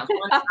 eyebrows.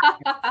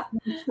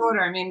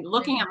 Shorter. I mean,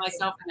 looking at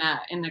myself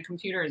in the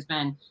computer has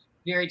been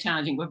very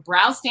challenging. With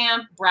brow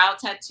stamp, brow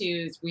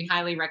tattoos, we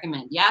highly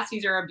recommend. Yes,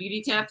 these are our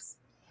beauty tips.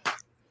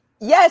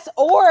 Yes,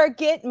 or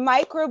get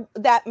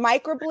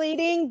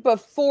microblading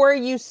before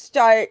you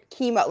start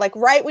chemo, like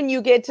right when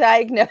you get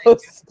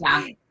diagnosed.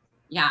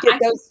 Yeah.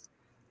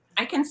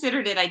 I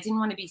considered it. I didn't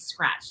want to be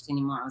scratched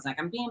anymore. I was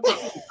like, I'm being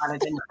picky about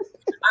it.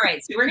 All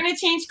right, so we're going to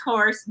change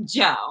course,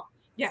 Joe.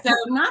 Yeah. So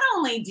not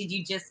only did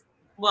you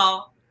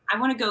I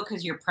want to go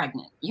because you're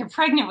pregnant. You're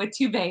pregnant with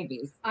 2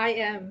 babies. I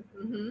am.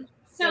 Mm-hmm.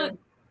 So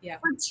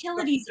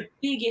fertility is a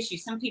big issue.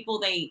 Some people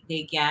they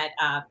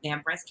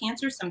have breast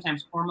cancer,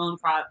 sometimes hormone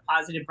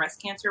positive breast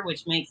cancer,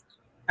 which makes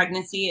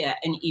pregnancy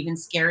an even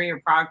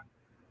scarier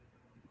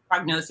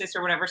prognosis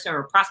or whatever,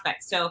 or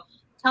prospect. So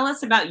tell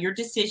us about your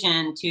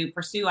decision to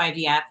pursue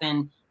IVF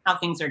and how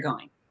things are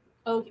going.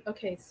 Oh,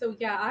 okay. So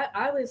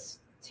I was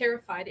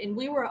terrified, and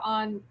we were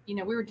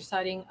we were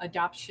deciding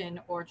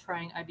adoption or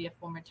trying IVF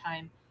one more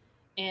time,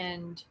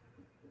 and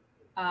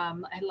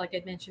like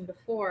I mentioned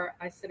before,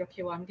 I said,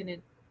 okay, well, I'm going to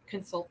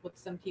consult with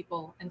some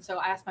people. And so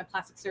I asked my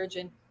plastic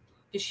surgeon,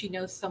 does she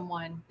know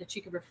someone that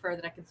she could refer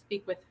that I can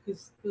speak with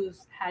who's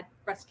had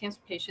breast cancer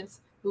patients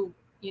who,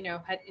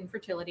 had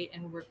infertility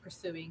and were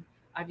pursuing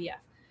IVF.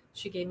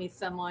 She gave me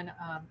someone,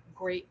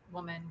 great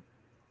woman.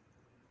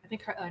 I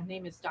think her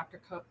name is Dr.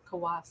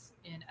 Kawas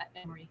at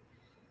Emory.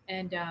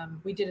 And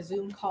we did a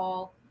Zoom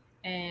call,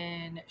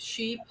 and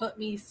she put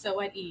me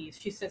so at ease.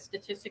 She said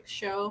statistics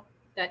show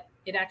that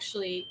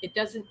IVF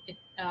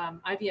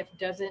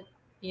doesn't,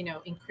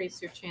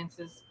 increase your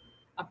chances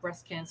of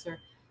breast cancer.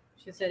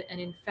 She said, and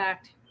in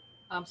fact,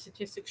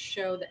 statistics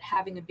show that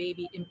having a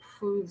baby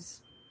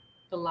improves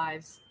the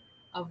lives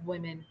of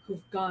women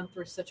who've gone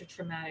through such a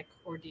traumatic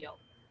ordeal.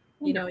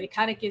 It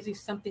kind of gives you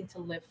something to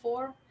live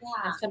for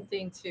and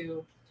something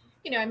to,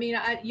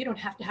 you don't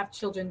have to have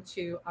children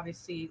to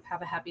obviously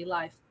have a happy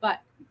life,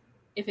 but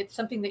if it's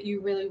something that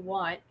you really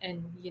want,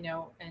 and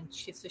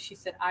she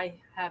said, I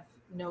have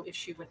no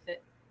issue with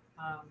it.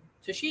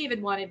 So she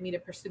even wanted me to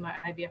pursue my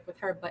IVF with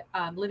her, but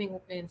living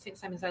in St.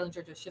 Simons Island,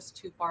 Georgia, is just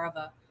too far of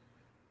a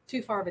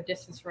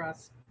distance for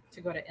us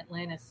to go to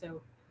Atlanta.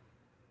 So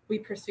we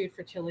pursued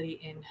fertility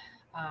in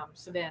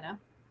Savannah.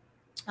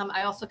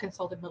 I also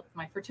consulted with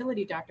my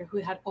fertility doctor, who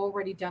had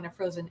already done a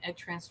frozen egg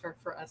transfer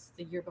for us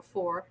the year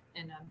before,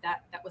 and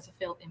that was a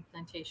failed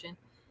implantation.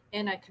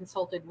 And I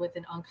consulted with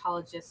an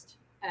oncologist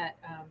at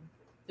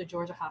the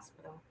Georgia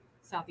Hospital,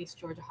 Southeast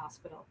Georgia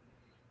Hospital,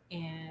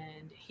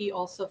 and he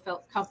also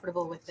felt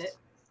comfortable with it.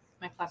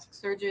 My plastic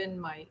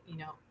surgeon,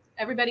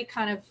 everybody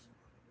kind of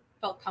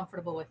felt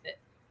comfortable with it.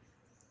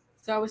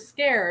 So I was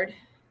scared,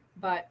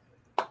 but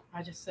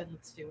I just said,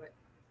 let's do it.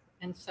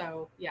 And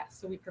so,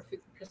 so we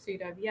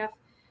pursued IVF,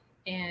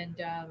 and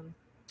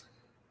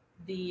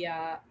the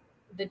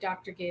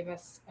doctor gave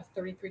us a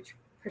 33%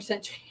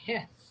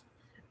 chance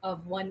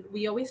of one.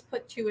 We always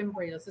put 2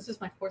 embryos. This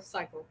is my 4th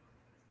cycle,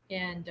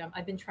 and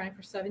I've been trying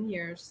for 7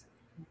 years,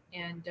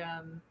 and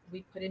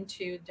we put in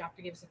 2. The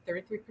doctor gave us a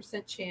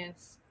 33%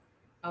 chance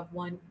of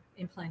one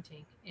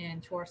implanting,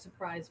 and to our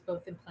surprise,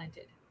 both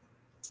implanted.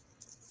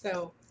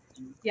 So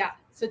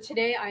so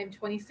today I'm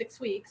 26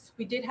 weeks.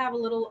 We did have a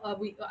little,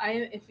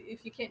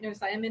 if you can't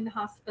notice, I am in the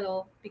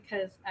hospital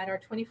because at our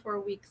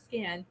 24-week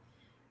scan,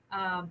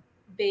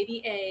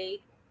 baby A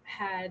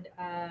had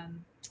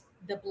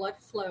the blood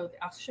flow,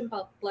 the oxygen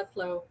blood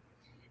flow,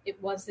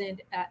 it wasn't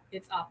at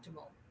its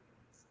optimal.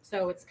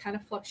 So it's kind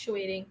of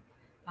fluctuating.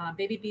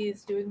 Baby B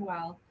is doing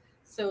well.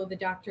 So the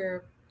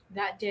doctor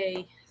that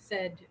day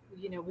said,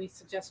 we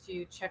suggest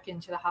you check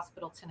into the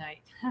hospital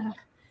tonight. And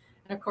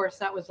of course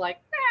that was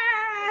like,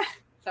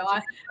 so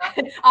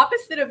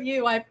opposite of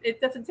you,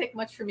 it doesn't take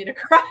much for me to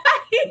cry.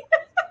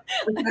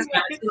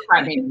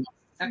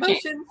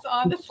 Emotions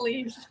on the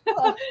sleeves.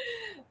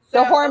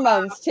 The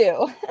hormones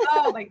too.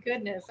 Oh my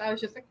goodness. I was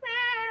just like,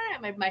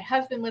 my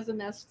husband was a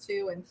mess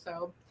too. And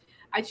so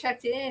I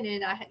checked in,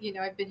 and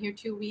I've been here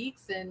 2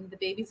 weeks, and the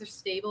babies are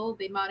stable.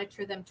 They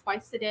monitor them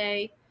twice a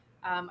day.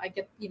 I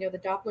get,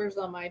 the Dopplers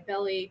on my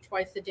belly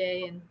twice a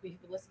day, and we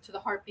listen to the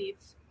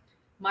heartbeats.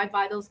 My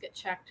vitals get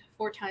checked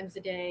 4 times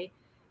a day,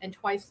 and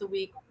twice a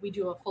week we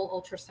do a full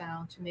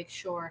ultrasound to make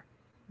sure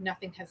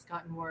nothing has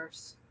gotten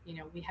worse.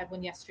 We had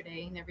one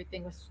yesterday, and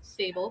everything was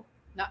stable,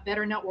 not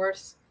better, not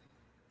worse.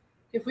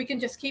 If we can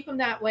just keep them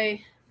that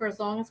way for as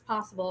long as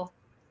possible,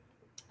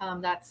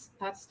 that's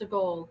the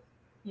goal,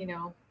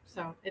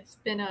 So it's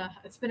been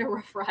a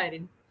rough ride,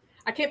 and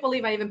I can't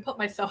believe I even put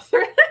myself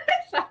through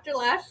this after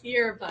last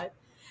year, but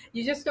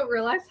you just don't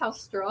realize how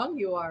strong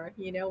you are.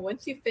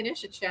 Once you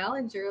finish a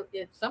challenge,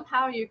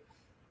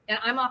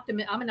 and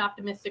I'm an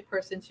optimistic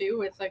person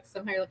too. It's like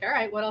somehow you're like, all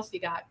right, what else you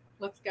got?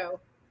 Let's go.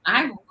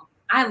 I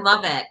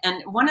love it.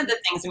 And one of the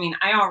things,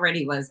 I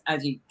already was,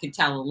 as you could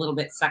tell, a little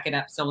bit suck it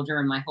up soldier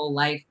in my whole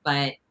life,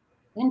 but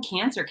then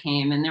cancer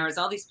came, and there was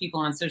all these people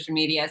on social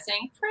media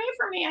saying, pray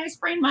for me, I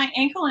sprained my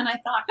ankle. And I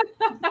thought,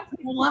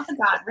 love of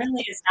God,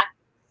 really, is that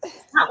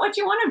what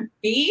you want to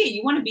be?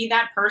 You want to be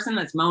that person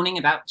that's moaning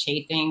about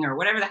chafing or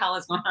whatever the hell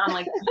is going on?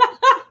 Like,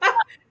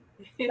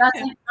 it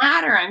doesn't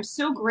matter. I'm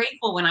so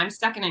grateful when I'm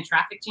stuck in a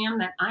traffic jam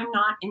that I'm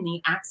not in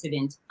the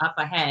accident up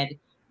ahead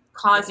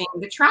causing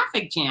the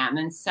traffic jam.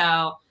 And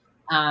so,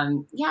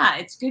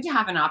 it's good to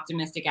have an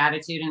optimistic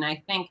attitude. And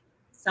I think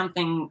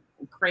something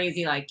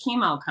crazy like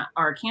chemo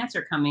or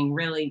cancer coming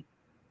really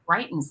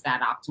brightens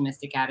that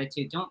optimistic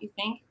attitude, don't you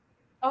think?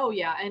 Oh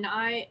yeah. And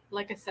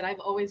like I said, I've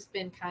always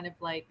been kind of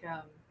like,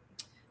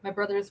 my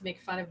brothers make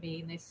fun of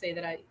me, and they say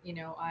that I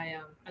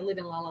live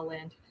in La La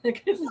Land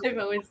because I've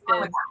always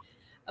been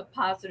a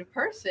positive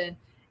person,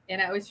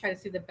 and I always try to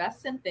see the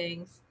best in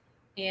things.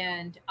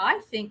 And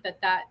I think that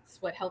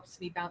that's what helps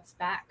me bounce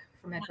back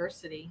from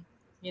adversity.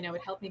 It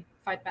helped me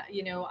fight back.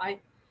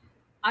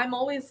 I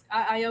always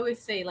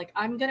say, like,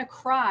 I'm going to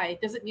cry.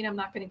 Doesn't mean I'm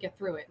not going to get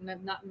through it. And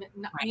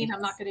mean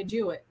I'm not going to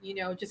do it.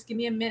 Just give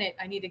me a minute.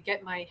 I need to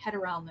get my head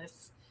around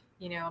this.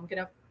 I'm going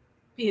to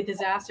be a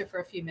disaster for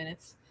a few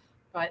minutes,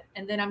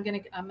 and then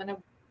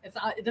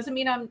it doesn't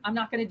mean I'm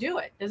not going to do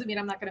it. Doesn't mean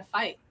I'm not going to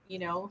fight,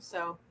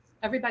 so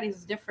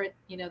everybody's different.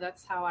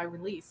 That's how I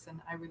release, and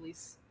I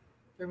release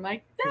through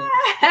my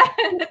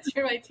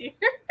through my tears.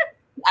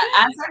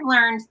 As I've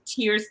learned,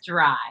 tears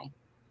dry.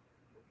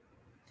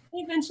 They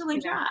eventually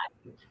dry.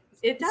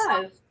 It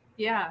does.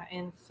 Yeah.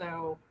 And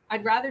so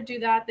I'd rather do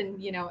that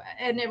than,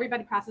 and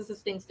everybody processes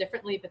things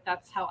differently, but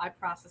that's how I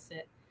process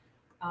it.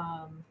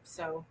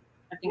 So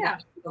I think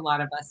that's what a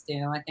lot of us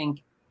do. I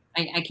think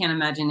I can't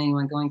imagine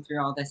anyone going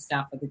through all this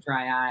stuff with a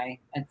dry eye.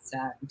 It's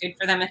good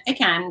for them if they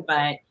can,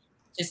 but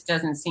just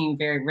doesn't seem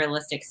very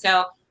realistic.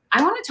 So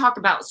I want to talk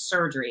about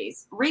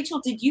surgeries. Rachel,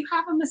 did you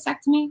have a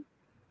mastectomy?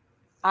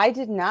 I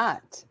did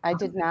not.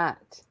 Okay.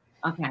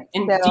 And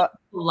so, did you have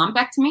a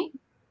lumpectomy?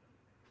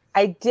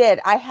 I did.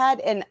 I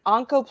had an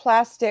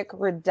oncoplastic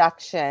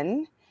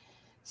reduction.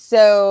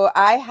 So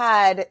I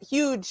had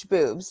huge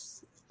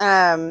boobs,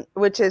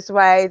 which is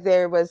why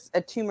there was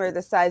a tumor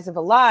the size of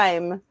a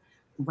lime.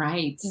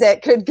 Right.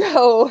 That could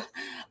go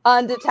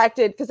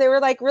undetected because they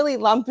were like really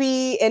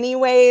lumpy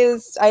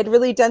anyways. I had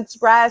really dense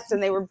breasts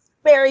and they were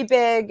very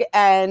big.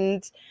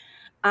 And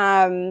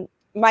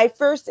my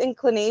first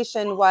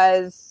inclination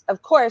was,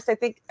 of course, I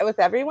think with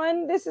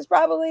everyone, this is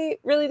probably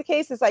really the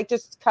case, is like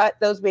just cut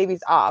those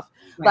babies off.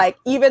 Right. Like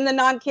even the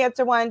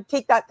non-cancer one,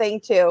 take that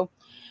thing too.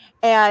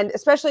 And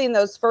especially in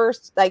those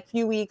first like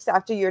few weeks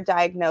after you're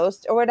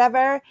diagnosed or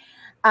whatever.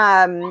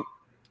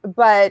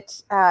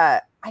 But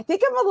I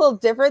think I'm a little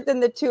different than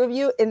the two of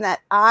you in that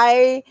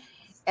I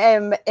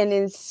am an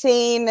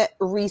insane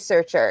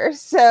researcher.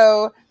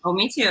 So,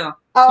 me too.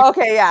 Oh,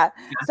 okay, yeah.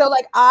 So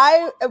like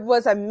I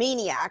was a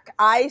maniac.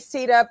 I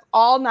stayed up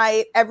all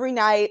night, every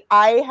night.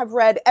 I have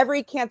read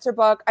every cancer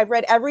book. I've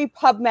read every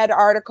PubMed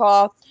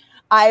article.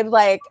 I'm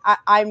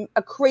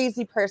a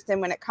crazy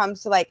person when it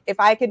comes to like, if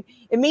I could,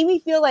 it made me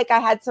feel like I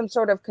had some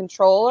sort of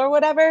control or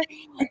whatever.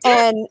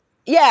 And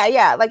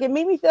yeah. Like it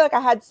made me feel like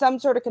I had some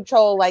sort of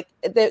control. Like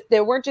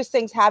there weren't just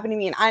things happening to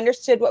me and I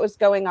understood what was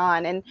going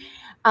on.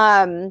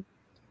 And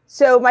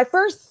so my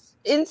first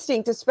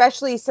instinct,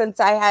 especially since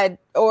I had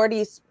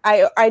already,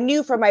 I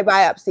knew from my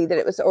biopsy that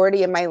it was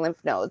already in my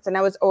lymph nodes and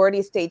I was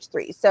already stage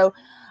 3. So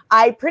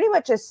I pretty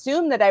much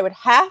assumed that I would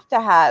have to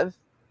have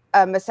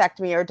a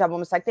mastectomy or a double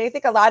mastectomy. I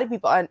think a lot of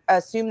people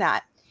assume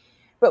that.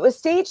 But with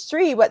stage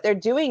 3, what they're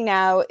doing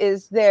now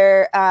is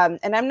and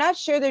I'm not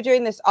sure they're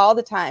doing this all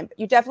the time, but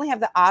you definitely have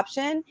the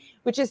option,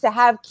 which is to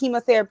have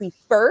chemotherapy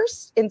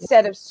first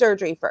instead of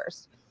surgery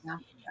first. Yeah,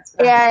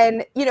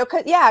 and,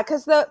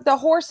 because the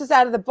horse is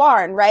out of the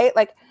barn, right?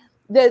 Like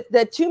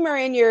the tumor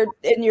in your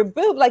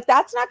boob, like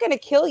that's not going to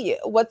kill you.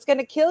 What's going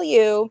to kill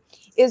you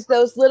is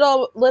those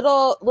little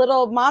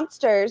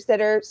monsters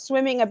that are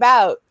swimming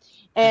about.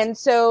 And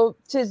so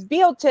to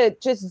be able to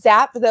just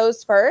zap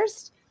those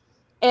first,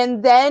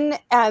 and then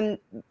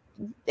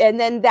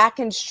that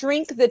can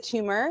shrink the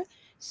tumor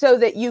so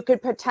that you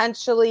could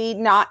potentially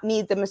not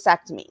need the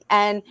mastectomy.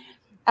 And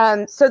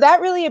so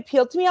that really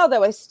appealed to me,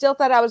 although I still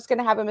thought I was going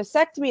to have a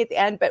mastectomy at the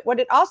end. But what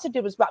it also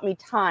did was bought me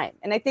time.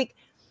 And I think,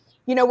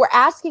 we're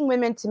asking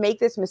women to make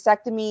this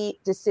mastectomy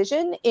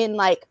decision in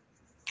like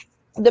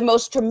the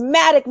most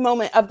traumatic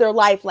moment of their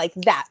life, like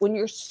that, when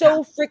you're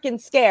so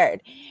freaking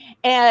scared.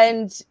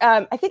 And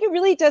I think it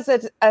really does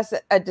us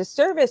a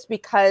disservice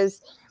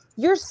because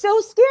you're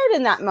so scared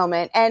in that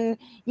moment and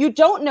you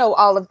don't know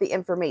all of the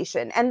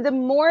information. And the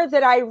more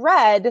that I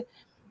read,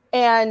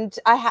 and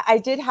I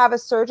did have a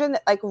surgeon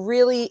that like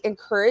really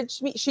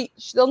encouraged me.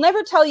 They'll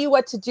never tell you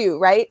what to do,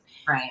 right?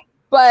 Right.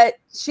 But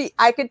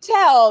I could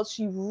tell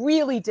she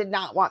really did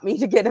not want me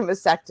to get a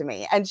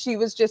mastectomy. And she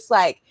was just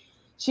like,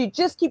 she'd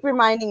just keep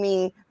reminding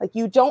me, like,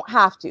 you don't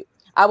have to.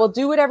 I will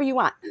do whatever you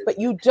want, but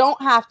you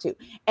don't have to.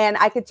 And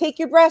I could take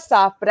your breasts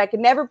off, but I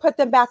could never put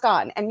them back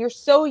on. And you're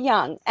so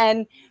young.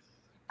 And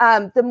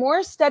the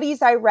more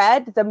studies I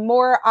read, the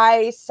more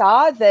I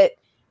saw that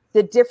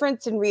the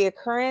difference in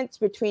reoccurrence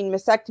between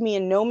mastectomy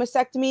and no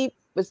mastectomy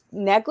was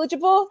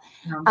negligible.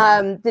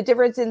 The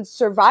difference in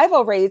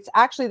survival rates,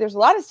 actually, there's a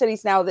lot of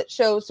studies now that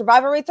show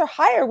survival rates are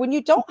higher when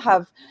you don't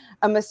have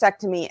a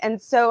mastectomy.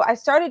 And so I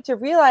started to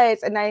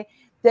realize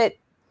that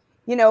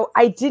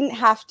I didn't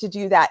have to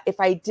do that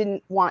if I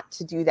didn't want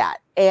to do that.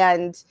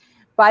 And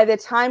by the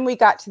time we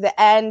got to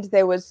the end,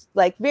 there was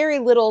like very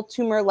little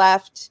tumor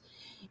left.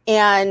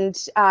 And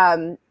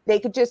they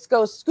could just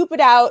go scoop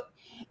it out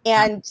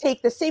and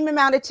take the same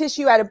amount of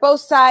tissue out of both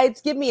sides,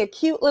 give me a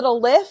cute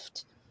little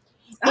lift.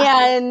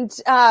 And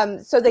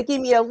so they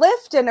gave me a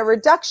lift and a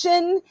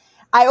reduction.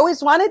 I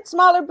always wanted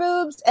smaller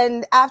boobs.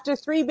 And after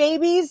 3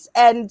 babies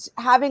and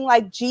having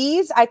like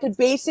G's, I could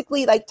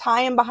basically like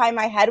tie them behind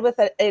my head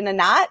in a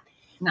knot.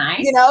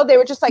 Nice. They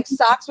were just like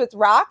socks with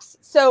rocks.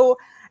 So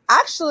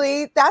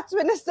actually, that's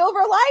been a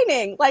silver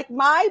lining. Like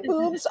my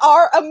boobs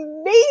are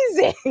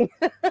amazing.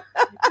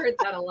 I've heard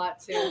that a lot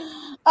too.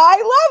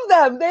 I love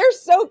them. They're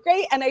so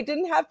great. And I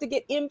didn't have to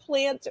get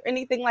implants or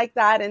anything like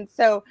that. And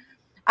so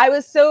I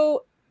was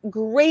so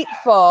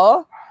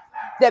grateful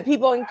that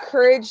people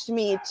encouraged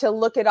me to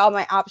look at all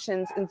my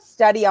options and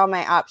study all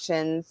my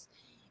options.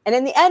 And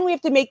in the end, we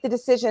have to make the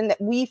decision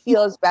that we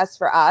feel is best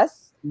for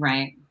us.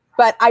 Right.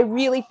 but I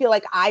really feel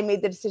like I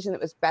made the decision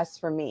that was best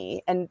for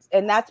me. And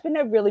that's been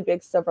a really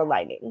big silver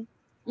lining.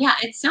 Yeah,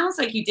 it sounds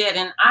like you did.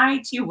 And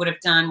I too would have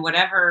done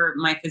whatever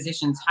my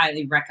physicians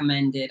highly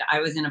recommended.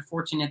 I was in a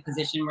fortunate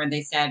position where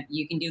they said,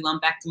 you can do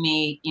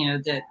lumpectomy,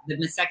 the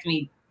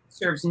mastectomy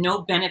serves no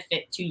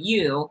benefit to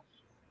you.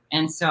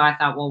 And so I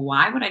thought, well,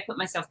 why would I put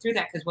myself through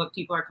that? Because what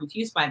people are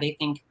confused by, they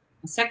think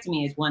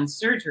mastectomy is one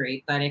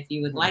surgery. But if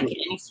you would like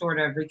any sort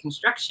of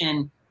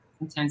reconstruction,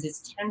 sometimes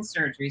it's 10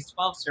 surgeries,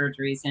 12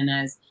 surgeries. And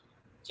as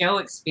Joe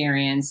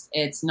experienced,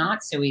 it's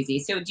not so easy.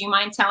 So do you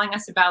mind telling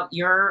us about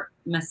your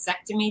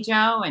mastectomy,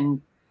 Joe, and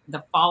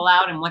the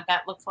fallout and what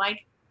that looks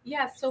like?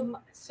 Yeah.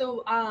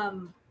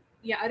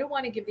 Yeah, I don't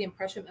want to give the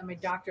impression that my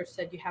doctor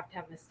said you have to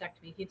have a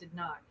mastectomy. He did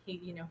not.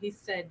 He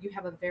said you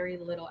have a very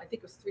little, I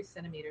think it was 3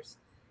 centimeters.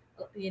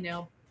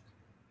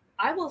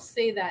 I will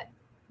say that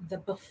the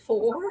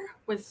before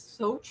was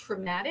so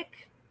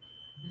traumatic.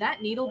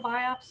 That needle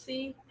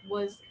biopsy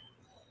was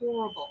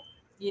horrible,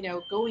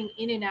 going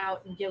in and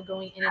out and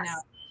going in and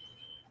out.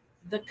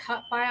 The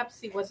cut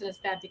biopsy wasn't as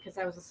bad because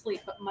I was asleep,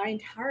 but my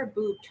entire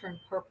boob turned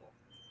purple.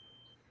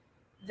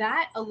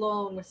 That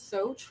alone was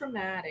so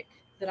traumatic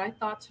that I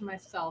thought to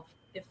myself,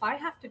 if I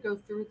have to go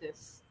through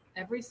this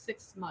every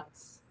 6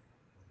 months,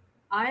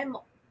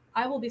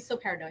 I will be so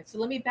paranoid. So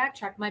let me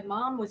backtrack. My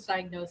mom was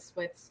diagnosed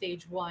with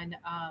stage 1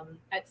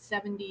 at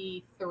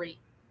 73,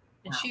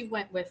 and she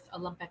went with a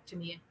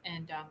lumpectomy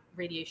and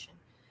radiation.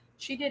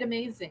 She did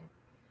amazing.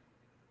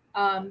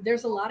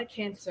 There's a lot of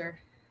cancer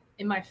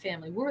in my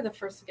family. We were the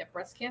first to get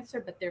breast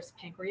cancer, but there's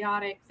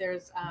pancreatic.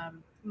 There's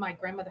my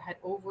grandmother had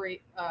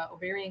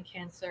ovarian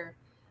cancer.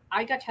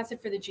 I got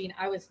tested for the gene.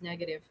 I was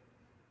negative.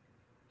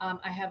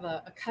 I have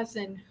a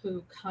cousin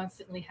who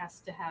constantly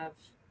has to have,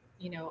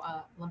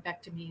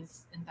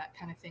 lumpectomies and that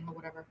kind of thing or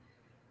whatever.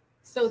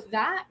 So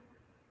that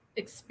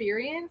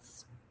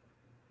experience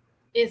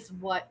is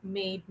what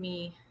made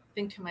me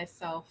think to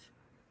myself,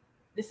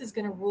 this is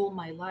going to rule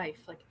my life,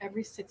 like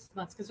every 6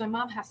 months, because my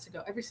mom has to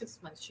go every 6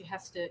 months. She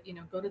has to,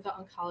 go to the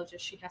oncologist.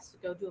 She has to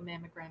go do a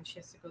mammogram. She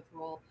has to go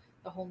through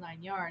the whole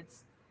 9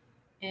 yards.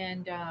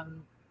 And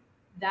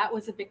that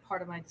was a big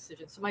part of my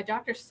decision. So my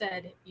doctor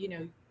said,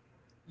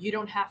 you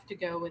don't have to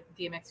go with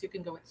DMX. You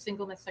can go with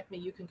single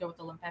mastectomy. You can go with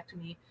the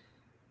lumpectomy,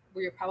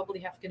 where you're probably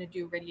going to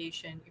do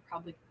radiation.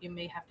 You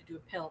may have to do a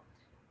pill.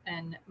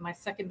 And my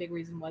second big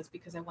reason was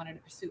because I wanted to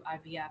pursue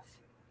IVF.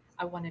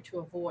 I wanted to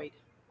avoid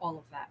all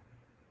of that,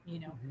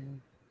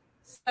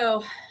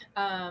 So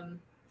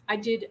I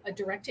did a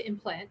direct to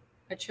implant.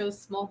 I chose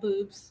small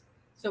boobs.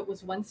 So it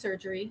was one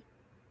surgery,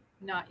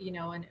 not,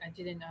 and I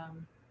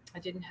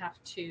didn't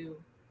have to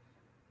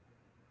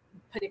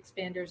put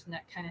expanders and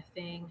that kind of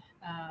thing.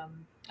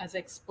 As I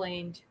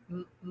explained,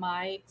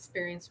 my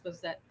experience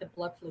was that the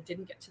blood flow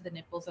didn't get to the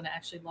nipples, and I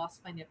actually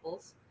lost my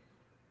nipples.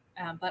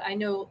 But I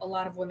know a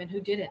lot of women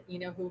who didn't,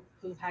 who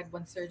had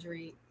one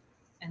surgery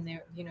and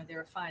they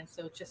were fine.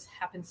 So it just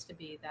happens to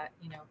be that,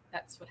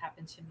 that's what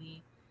happened to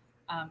me.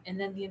 And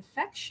then the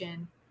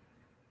infection,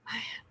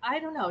 I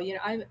don't know,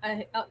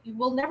 I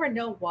we'll never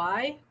know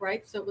why,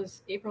 right? So it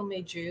was April,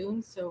 May,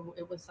 June. So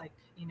it was like,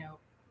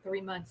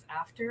 3 months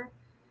after.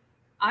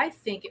 I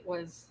think it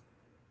was,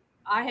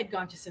 I had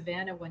gone to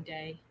Savannah one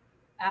day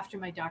after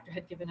my doctor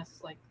had given us,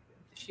 like,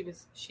 she'd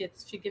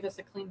give us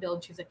a clean bill,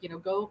 and she's like,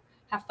 go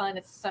have fun.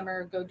 It's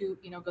summer. Go do,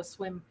 go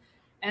swim.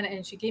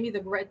 And she gave me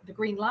the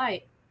green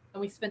light,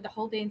 and we spent the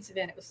whole day in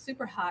Savannah. It was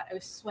super hot. I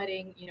was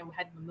sweating, we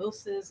had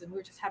mimosas, and we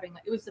were just having,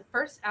 like, it was the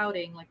first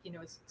outing, like, I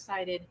was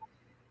excited.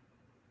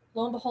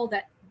 Lo and behold,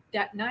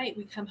 that night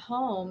we come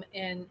home,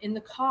 and in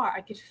the car,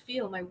 I could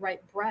feel my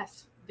right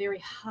breast very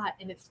hot,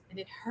 and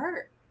it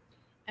hurt.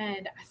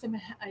 And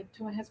I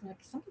told my husband,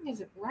 like, something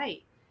isn't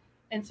right.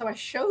 And so I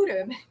showed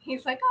him.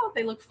 He's like, oh,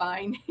 they look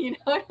fine.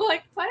 I'm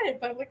like, fine,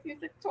 but look,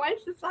 he's like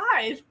twice the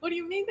size. What do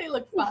you mean they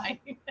look fine?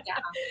 Yeah.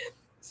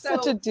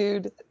 Such a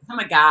dude. I'm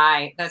a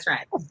guy. That's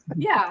right.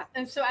 Yeah.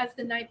 And so as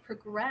the night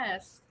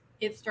progressed,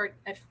 it started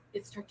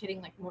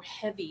getting, like, more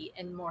heavy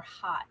and more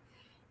hot.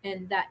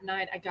 And that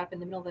night I got up in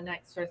the middle of the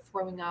night, started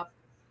throwing up.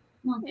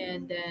 Mm-hmm.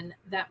 And then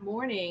that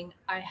morning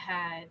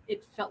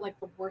it felt like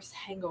the worst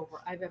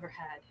hangover I've ever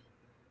had.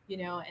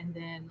 And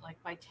then, like,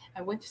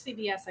 I went to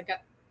CVS, I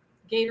got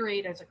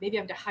Gatorade. I was like, maybe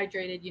I'm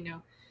dehydrated,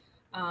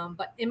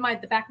 but in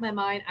the back of my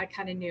mind, I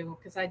kind of knew,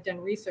 because I'd done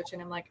research,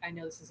 and I'm like, I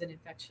know this is an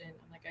infection.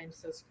 I'm like, I'm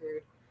so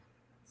screwed.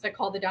 So I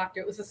called the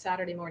doctor. It was a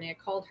Saturday morning. I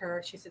called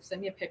her. She said,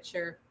 send me a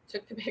picture.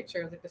 Took the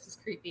picture. I was like, this is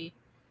creepy.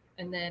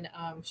 And then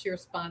she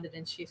responded,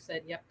 and she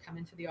said, yep, come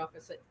into the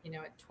office at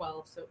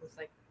 12. So it was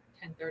like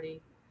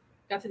 10:30.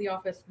 Got to the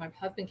office. My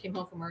husband came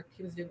home from work.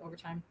 He was doing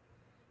overtime.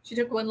 She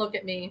took one look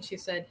at me, and she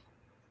said,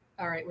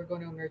 all right, we're going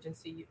to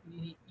emergency.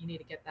 You need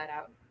to get that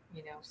out.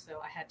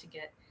 So I had to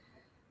get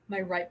my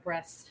right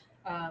breast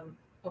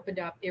opened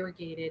up,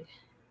 irrigated,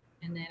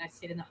 and then I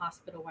stayed in the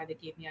hospital while they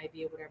gave me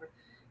IV or whatever.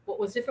 What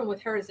was different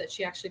with her is that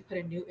she actually put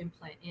a new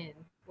implant in,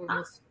 where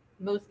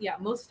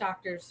most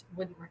doctors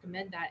wouldn't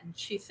recommend that. And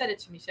she said it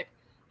to me. She's like,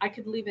 I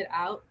could leave it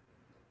out.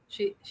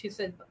 she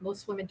said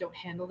most women don't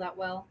handle that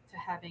well to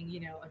having,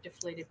 you know, a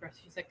deflated breast.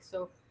 She's like,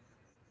 so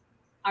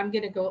I'm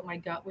going to go with my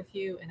gut with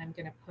you and I'm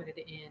going to put it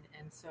in.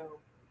 And so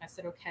I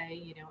said, okay,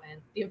 you know, and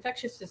the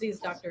infectious disease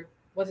doctor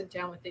wasn't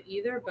down with it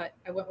either, but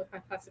I went with my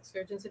plastic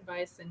surgeon's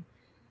advice and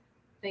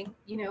thank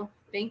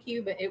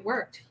you, but it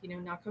worked, you know,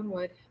 knock on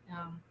wood.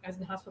 I was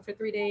in the hospital for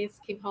 3 days,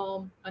 came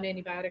home on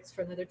antibiotics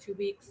for another 2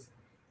 weeks,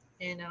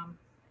 and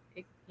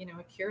it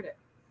cured it.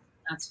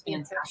 That's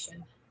fantastic.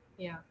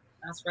 Yeah,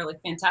 that's really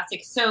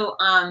fantastic. So,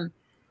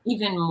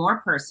 even more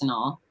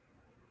personal,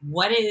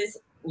 what is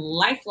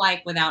life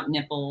like without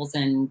nipples?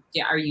 And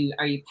are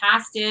you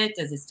past it?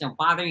 Does it still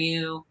bother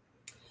you?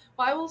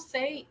 Well, I will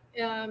say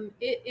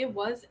it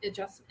was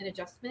an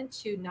adjustment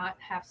to not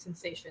have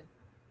sensation.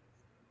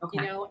 Okay.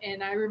 You know,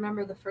 and I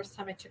remember the first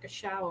time I took a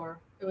shower,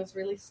 it was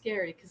really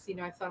scary because, you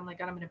know, I thought, oh my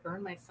God, I'm going to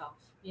burn myself,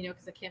 you know,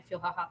 because I can't feel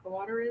how hot the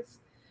water is.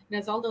 And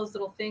it's all those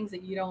little things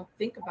that you don't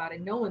think about.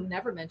 And no one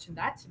never mentioned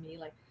that to me.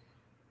 Like,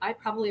 I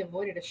probably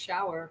avoided a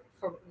shower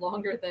for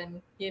longer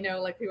than, you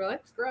know, like people are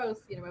like, it's gross.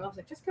 You know, my mom's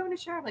like, just go in the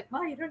shower. I'm like,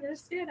 Ma, you don't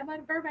understand. I'm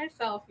going to burn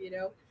myself. You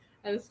know,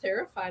 I was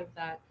terrified of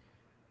that.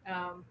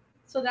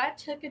 So that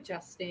took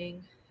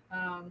adjusting.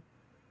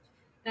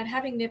 Not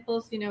having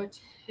nipples, you know,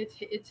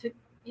 it took,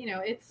 you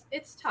know,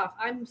 it's tough.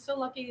 I'm so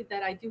lucky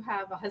that I do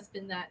have a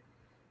husband that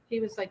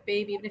he was like,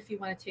 babe, even if you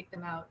want to take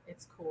them out,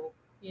 it's cool.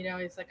 You know,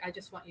 it's like, I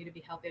just want you to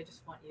be healthy. I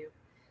just want you.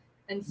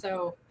 And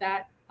so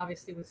that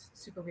obviously was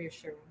super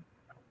reassuring.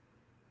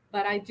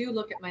 But I do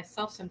look at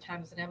myself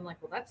sometimes and I'm like,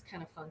 well, that's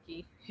kind of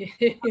funky,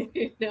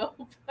 you know,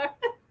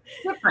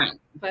 different.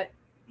 But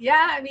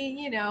yeah, I mean,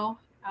 you know,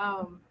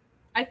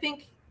 I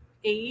think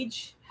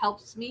age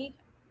helps me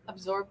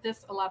absorb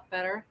this a lot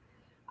better.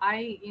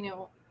 I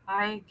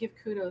give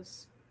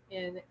kudos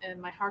and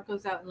my heart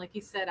goes out. And like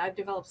you said, I've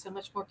developed so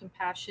much more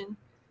compassion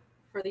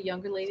for the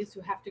younger ladies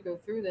who have to go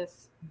through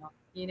this,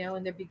 you know,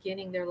 and they're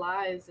beginning their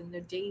lives and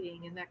they're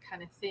dating and that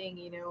kind of thing,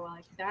 you know,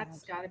 like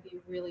that's got to be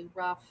really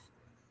rough.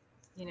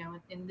 You know,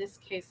 in this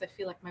case, I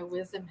feel like my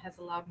wisdom has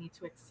allowed me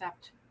to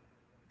accept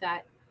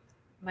that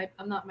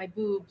I'm not my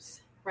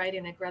boobs, right?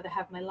 And I'd rather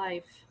have my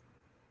life.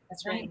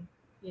 That's right. And,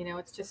 you know,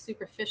 it's just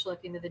superficial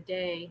at the end of the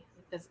day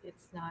because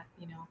it's not,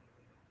 you know,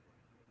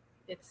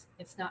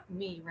 it's not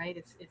me, right?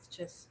 It's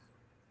just,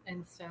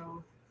 and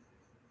so,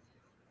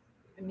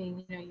 I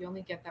mean, you know, you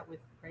only get that with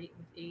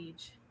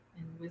age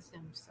and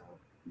wisdom. So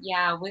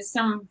yeah,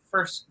 wisdom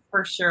for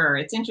sure.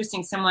 It's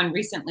interesting. Someone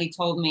recently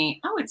told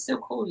me, "Oh, it's so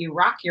cool. You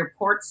rock your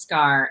port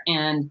scar."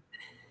 And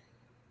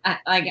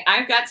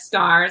I've got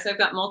scars. I've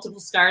got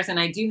multiple scars, and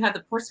I do have the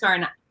port scar,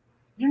 and I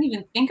don't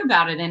even think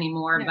about it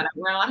anymore. Yeah. But I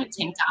wear a lot of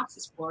tank tops.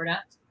 It's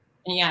Florida,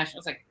 and yeah, she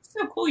was like,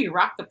 "So cool. You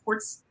rock the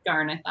port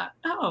scar." And I thought,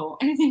 "Oh,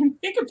 I didn't even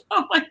think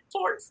about my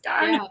port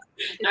scar." Yeah,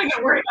 I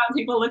get worried about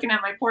people looking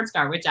at my port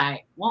scar, which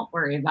I won't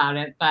worry about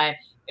it. But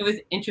it was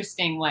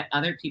interesting what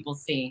other people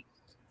see.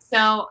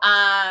 So,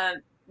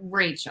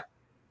 Rachel,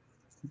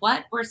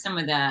 what were some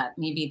of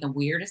maybe the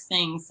weirdest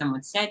things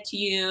someone said to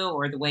you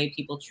or the way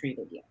people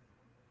treated you?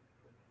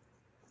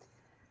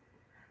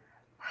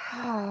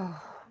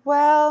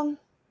 Well,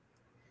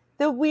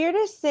 the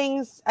weirdest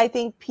things I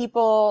think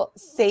people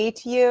say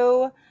to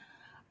you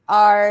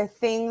are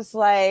things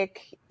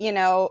like, you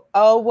know,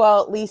 oh,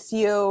 well, at least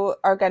you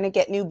are going to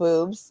get new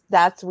boobs.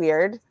 That's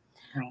weird.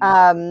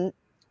 Right.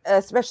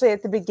 Especially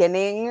at the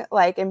beginning,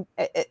 like,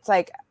 it's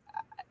like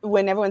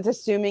when everyone's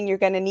assuming you're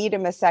going to need a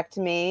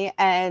mastectomy.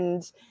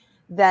 And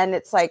then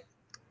it's like,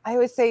 I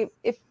always say,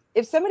 if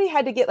somebody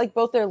had to get like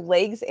both their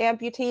legs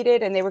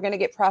amputated and they were going to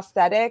get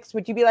prosthetics,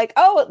 would you be like,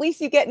 oh, at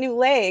least you get new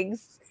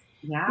legs?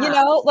 Yeah. You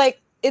know,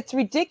 like it's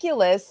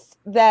ridiculous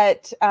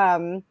that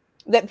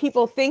that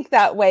people think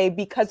that way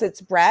because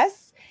it's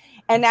breasts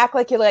and act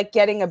like you're like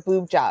getting a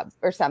boob job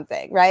or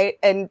something, right?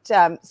 And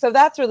so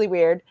that's really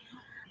weird.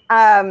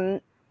 I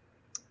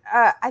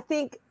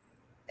think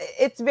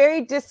it's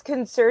very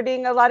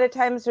disconcerting a lot of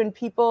times when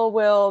people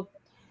will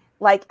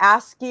like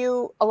ask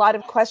you a lot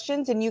of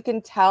questions and you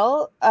can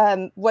tell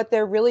what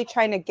they're really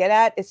trying to get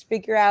at is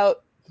figure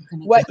out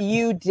what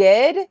you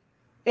did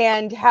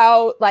and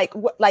how like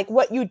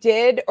what you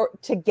did or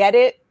to get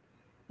it,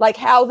 like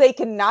how they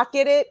can not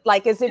get it,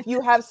 like as if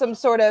you have some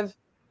sort of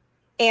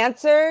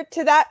answer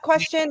to that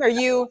question or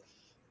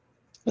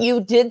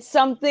you did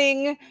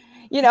something,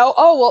 you know,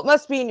 oh, well, it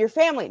must be in your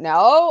family.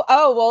 No.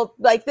 Oh, well,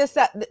 like this,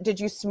 that, did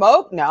you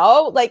smoke?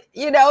 No. Like,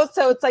 you know,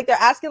 so it's like they're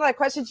asking a lot of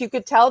questions. You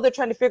could tell they're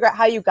trying to figure out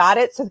how you got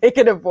it so they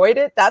can avoid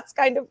it. That's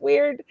kind of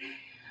weird.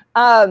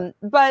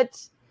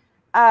 But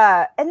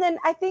and then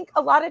I think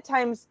a lot of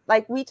times,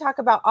 like we talk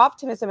about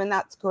optimism and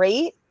that's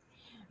great.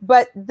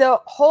 But the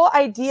whole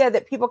idea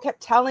that people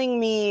kept telling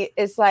me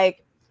is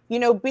like, you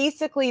know,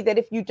 basically that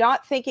if you're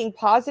not thinking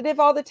positive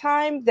all the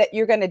time, that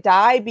you're going to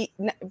die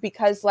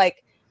because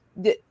like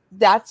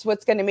that's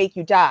what's going to make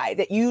you die,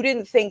 that you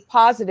didn't think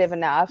positive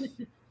enough.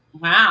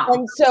 Wow.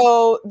 And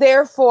so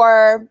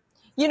therefore,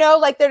 you know,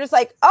 like they're just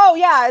like, oh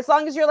yeah, as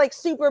long as you're like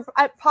super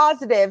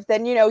positive,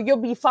 then, you know, you'll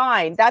be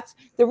fine. That's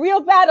the real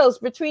battles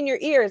between your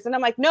ears. And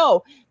I'm like,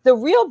 no, the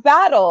real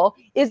battle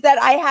is that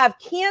I have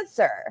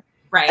cancer.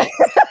 Right.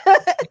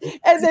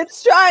 And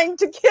it's trying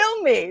to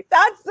kill me.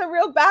 That's the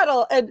real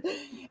battle.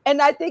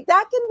 And I think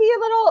that can be a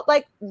little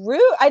like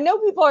rude. I know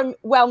people are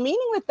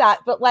well-meaning with that,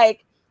 but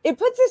like it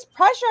puts this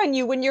pressure on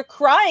you when you're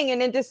crying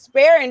and in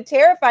despair and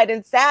terrified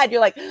and sad.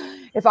 You're like,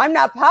 if I'm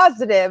not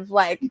positive,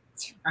 like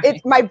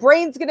it's my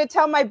brain's going to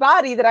tell my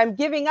body that I'm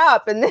giving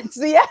up and it's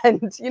the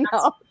end, you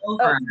know?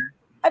 So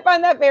I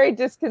find that very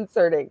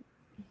disconcerting.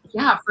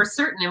 Yeah, for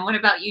certain. And what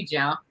about you,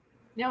 Joe?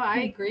 No, I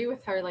agree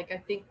with her. Like, I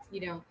think,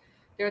 you know,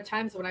 there are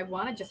times when I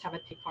want to just have a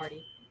pig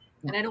party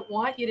and I don't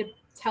want you to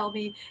tell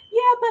me,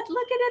 yeah, but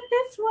look at it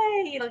this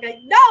way. Like,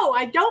 no,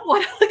 I don't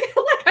want to look at it.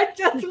 Like, I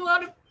just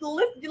want to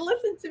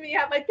listen to me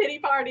have my pity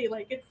party.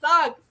 Like, it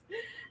sucks,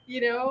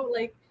 you know,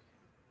 like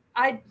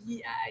I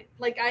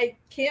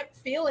can't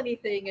feel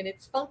anything and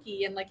it's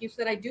funky. And like you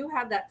said, I do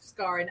have that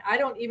scar and I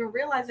don't even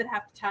realize it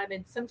half the time.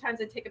 And sometimes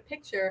I take a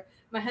picture.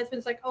 My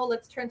husband's like, oh,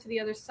 let's turn to the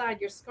other side.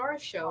 Your scar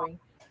is showing.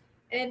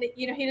 And,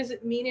 you know, he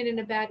doesn't mean it in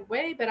a bad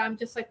way, but I'm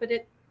just like, but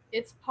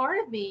it's part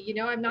of me, you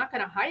know, I'm not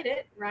going to hide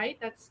it. Right.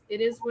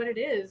 It is what it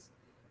is.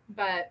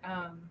 But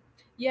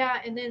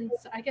yeah. And then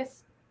I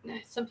guess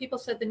some people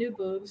said the new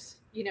boobs,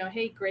 you know,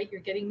 hey, great,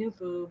 you're getting new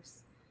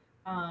boobs.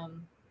 I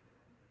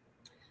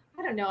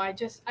don't know. I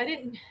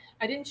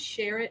didn't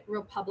share it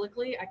real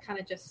publicly. I kind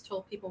of just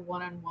told people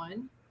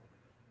one-on-one.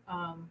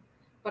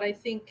 But I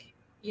think,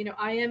 you know,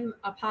 I am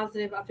a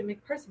positive,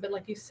 optimistic person, but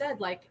like you said,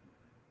 like,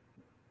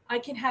 I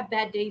can have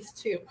bad days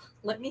too.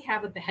 Let me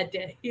have a bad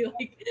day.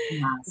 Like,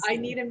 yes. I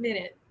need a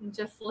minute and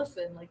just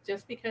listen. Like,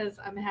 just because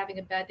I'm having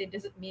a bad day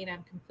doesn't mean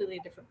I'm completely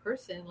a different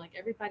person. Like,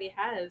 everybody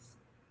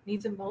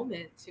needs a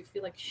moment to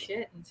feel like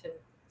shit and to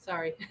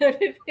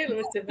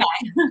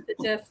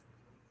just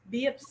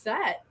be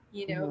upset,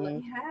 you know, let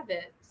me have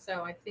it.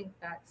 So I think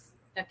that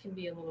can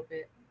be a little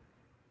bit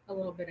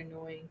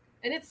annoying.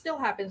 And it still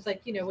happens,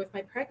 like, you know, with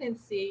my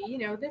pregnancy, you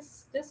know,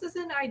 this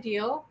isn't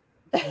ideal,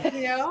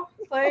 you know,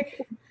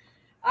 like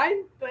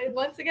but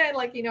once again,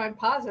 like, you know, I'm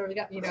positive.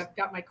 I've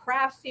got my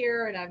crafts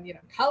here and I'm, you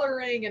know,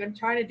 coloring and I'm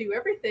trying to do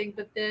everything.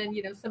 But then,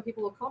 you know, some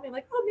people will call me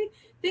like, oh,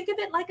 think of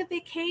it like a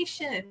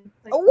vacation.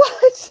 Like,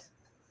 what?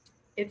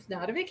 It's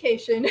not a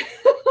vacation.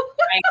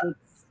 Right.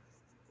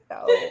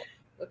 No.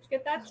 Let's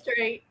get that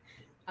straight.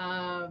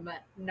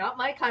 Not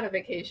my kind of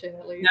vacation,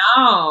 at least.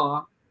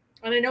 No.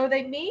 And I know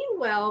they mean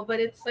well, but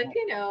it's like,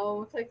 you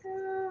know, it's like,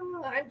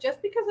 I'm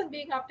just because I'm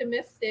being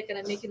optimistic and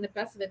I'm making the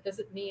best of it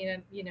doesn't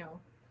mean, you know,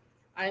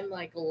 I'm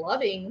like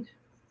loving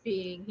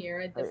being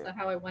here. That's not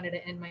how I wanted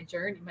to end my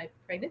journey, my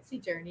pregnancy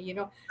journey. You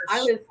know,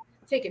 I was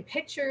taking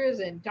pictures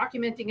and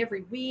documenting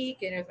every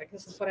week. And it was like,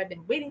 this is what I've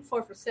been waiting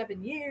for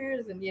 7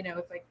 years. And, you know,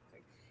 it's like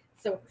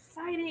so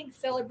exciting,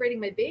 celebrating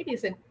my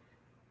babies. And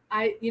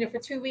I, you know, for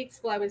 2 weeks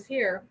while I was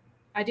here,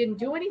 I didn't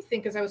do anything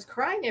because I was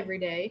crying every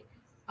day.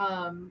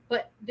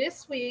 But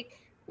this week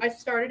I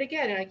started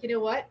again. And like, you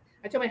know what?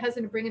 I told my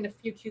husband to bring in a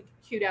few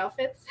cute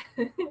outfits.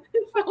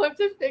 So I'm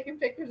just taking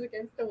pictures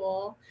against the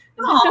wall.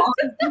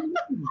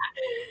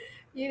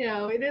 You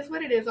know, it is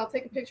what it is. I'll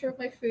take a picture of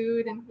my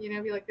food and, you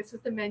know, be like, this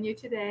is the menu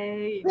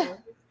today. You know.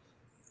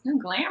 So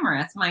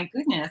glamorous. My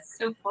goodness.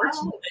 So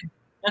fortunate.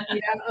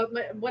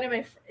 One of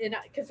my,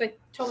 because I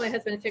told my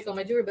husband to take all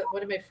my jewelry, but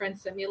one of my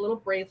friends sent me a little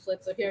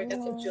bracelet. So here I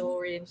got some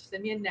jewelry and she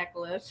sent me a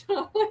necklace.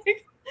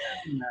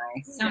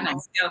 Nice. So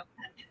nice.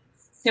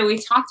 So we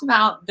talked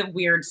about the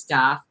weird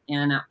stuff,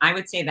 and I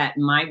would say that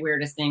my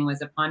weirdest thing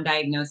was upon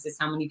diagnosis,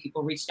 how many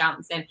people reached out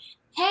and said,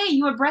 hey,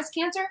 you have breast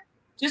cancer?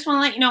 Just want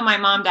to let you know my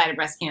mom died of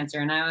breast cancer.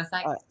 And I was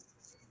like,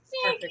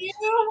 thank you.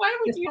 Why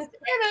would you say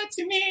that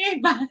to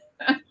me?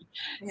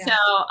 So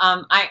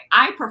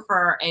I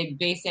prefer a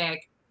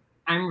basic,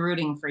 I'm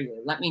rooting for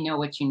you. Let me know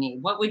what you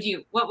need. What would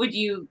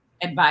you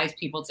advise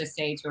people to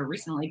say to a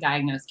recently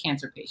diagnosed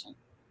cancer patient?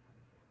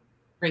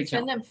 Rachel.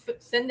 Send them food.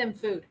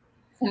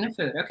 Send them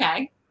food.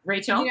 Okay.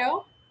 Rachel? You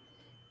know?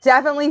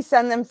 Definitely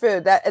send them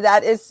food.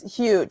 That is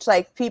huge.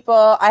 Like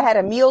I had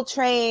a meal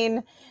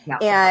train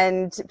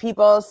and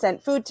people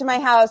sent food to my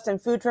house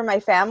and food for my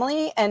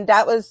family. And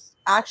that was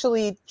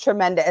actually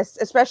tremendous,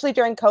 especially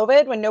during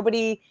COVID when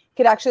nobody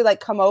could actually like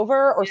come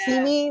over or see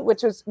me,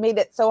 which made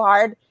it so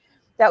hard.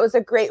 That was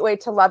a great way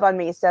to love on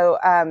me. So,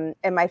 and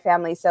my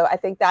family. So I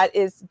think I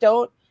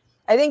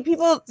think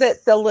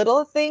the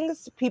little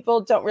things people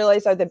don't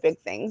realize are the big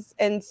things.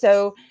 And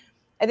so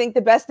I think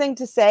the best thing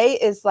to say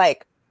is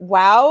like,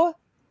 wow,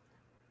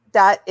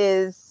 that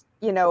is,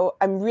 you know,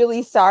 I'm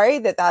really sorry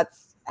that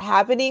that's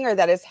happening or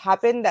that has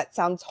happened. That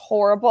sounds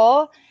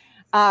horrible.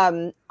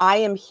 I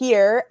am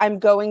here. I'm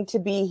going to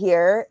be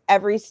here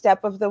every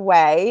step of the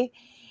way.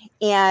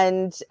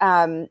 And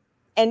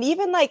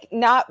even like,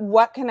 not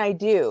what can I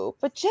do,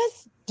 but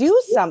just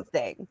do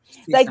something.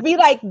 Like, be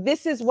like,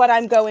 this is what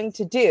I'm going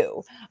to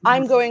do.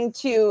 I'm going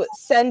to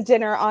send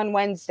dinner on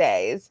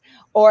Wednesdays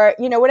or,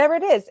 you know, whatever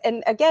it is.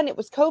 And again, it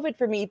was COVID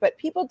for me, but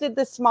people did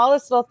the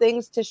smallest little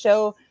things to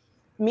show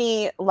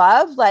me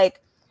love.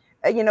 Like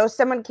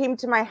someone came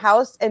to my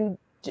house and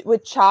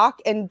with chalk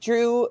and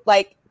drew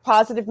like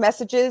positive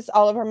messages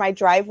all over my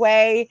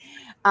driveway.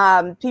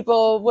 I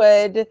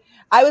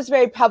was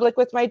very public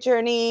with my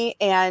journey,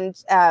 and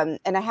I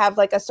have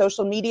like a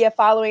social media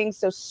following.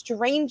 So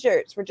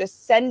strangers were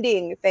just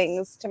sending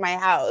things to my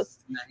house,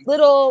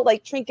 little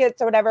like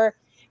trinkets or whatever.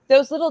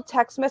 Those little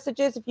text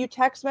messages, if you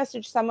text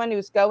message someone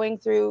who's going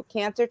through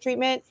cancer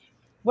treatment,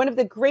 one of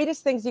the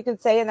greatest things you can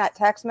say in that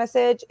text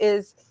message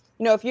is,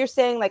 if you're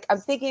saying like, I'm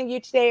thinking of you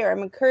today, or I'm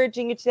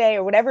encouraging you today,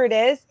 or whatever it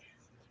is,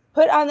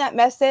 put on that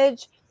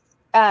message.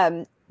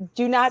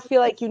 Do not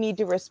feel like you need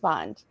to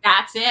respond.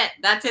 That's it.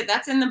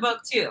 That's in the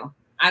book too.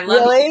 I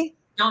love really?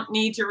 Don't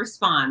need to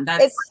respond.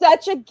 It's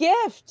such a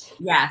gift.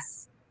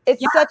 Yes.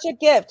 It's such a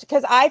gift,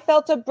 because I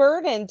felt a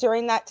burden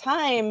during that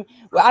time.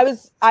 I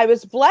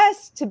was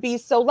blessed to be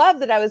so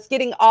loved that I was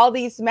getting all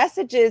these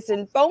messages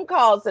and phone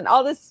calls and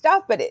all this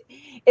stuff, but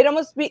it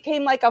almost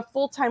became like a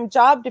full-time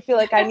job to feel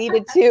like I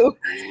needed to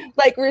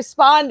like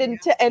respond and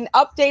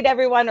update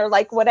everyone, or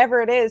like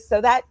whatever it is.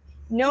 So that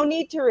no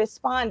need to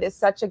respond is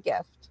such a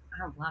gift.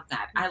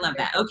 I love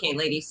that. Okay,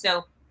 ladies.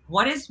 So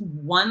what is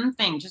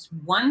just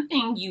one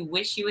thing you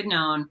wish you had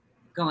known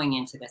going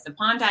into this?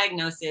 Upon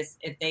diagnosis,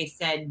 if they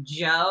said,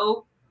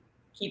 Joe,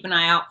 keep an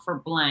eye out for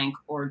blank,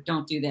 or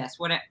don't do this,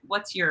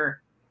 what's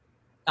your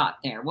thought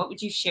there? What would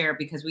you share?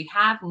 Because we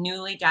have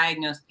newly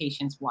diagnosed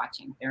patients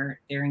watching. They're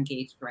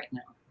engaged right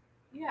now.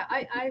 Yeah,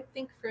 I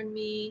think for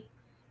me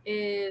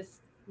is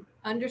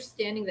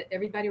understanding that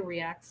everybody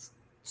reacts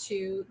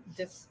to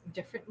this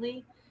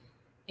differently,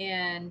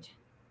 and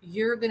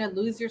you're going to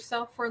lose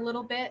yourself for a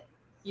little bit,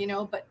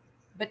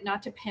 but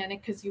not to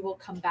panic, because you will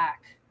come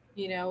back.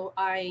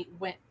 I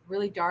went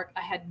really dark.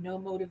 I had no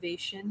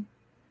motivation.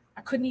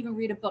 I couldn't even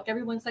read a book.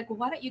 Everyone's like, well,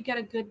 why don't you get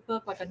a good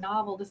book, like a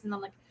novel, this, and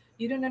I'm like,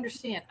 you don't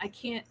understand. I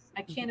can't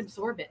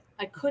absorb it.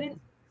 I couldn't,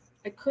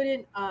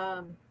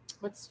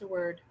 what's the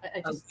word?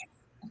 I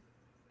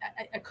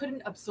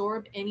couldn't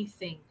absorb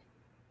anything.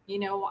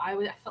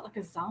 I felt like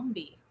a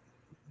zombie.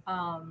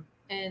 And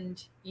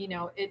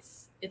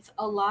it's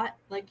a lot,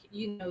 like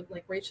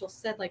like Rachel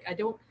said, like I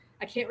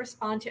can't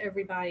respond to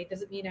everybody. It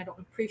doesn't mean I don't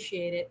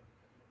appreciate it,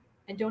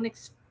 and let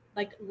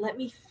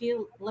me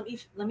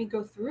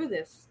go through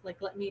this. Like,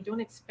 don't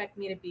expect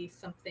me to be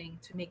something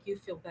to make you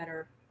feel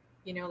better.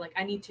 Like,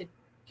 I need to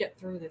get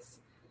through this.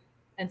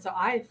 And so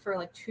for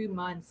like 2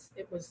 months,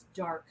 it was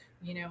dark,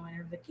 and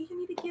everyone's like, you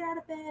need to get out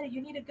of bed,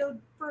 you need to go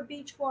for a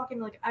beach walk.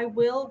 And like, I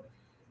will,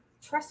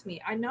 trust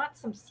me, I'm not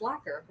some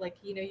slacker. Like,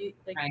 right.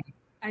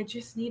 I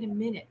just need a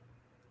minute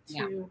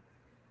to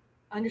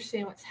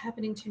understand what's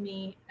happening to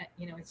me.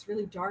 It's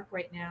really dark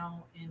right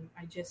now, and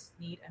I just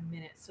need a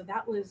minute. So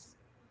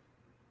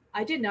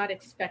I did not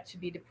expect to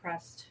be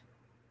depressed,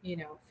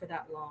 for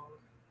that long.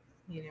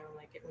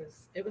 Like it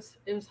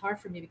was hard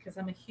for me, because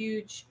I'm a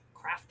huge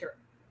crafter,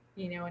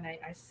 and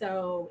I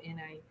sew and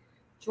I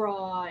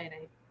draw and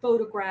I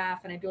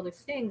photograph and I do all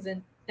these things,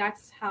 and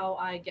that's how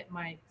I get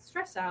my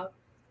stress out.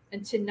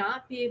 And to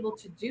not be able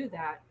to do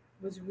that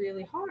was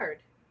really hard.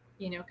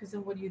 Because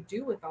then what do you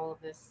do with all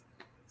of this?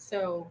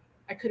 So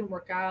I couldn't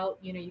work out.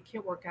 You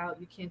can't work out.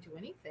 You can't do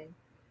anything.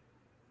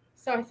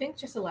 So I think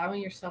just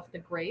allowing yourself the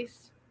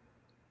grace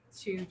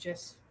to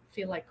just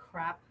feel like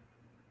crap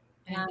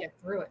and get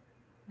through it.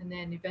 And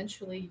then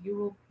eventually you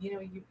will,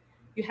 you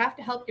have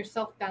to help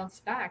yourself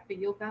bounce back, but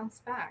you'll bounce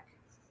back,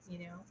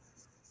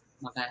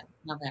 Love that.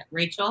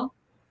 Rachel,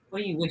 what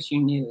do you wish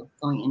you knew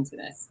going into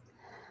this?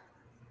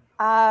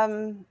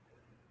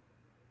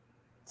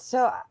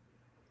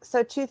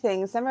 So two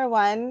things. Number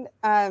one,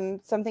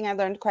 something I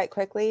learned quite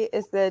quickly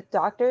is the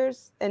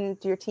doctors and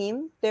your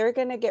team, they're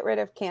going to get rid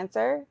of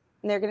cancer,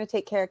 and they're going to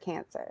take care of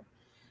cancer.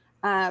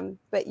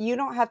 But you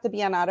don't have to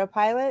be on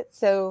autopilot.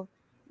 So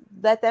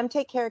let them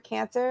take care of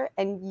cancer,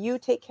 and you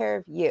take care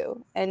of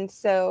you. And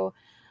so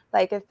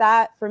like,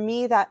 for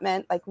me, that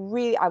meant like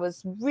I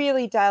was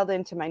really dialed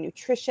into my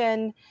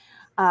nutrition.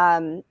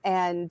 I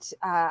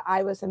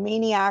was a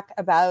maniac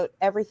about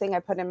everything I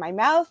put in my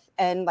mouth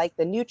and like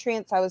the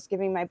nutrients I was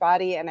giving my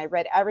body. And I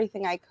read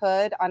everything I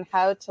could on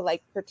how to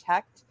like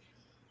protect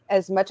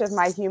as much of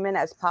my human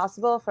as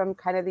possible from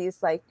kind of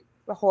these like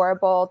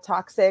horrible,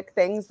 toxic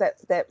things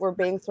that were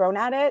being thrown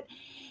at it.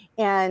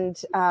 And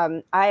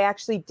I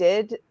actually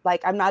did,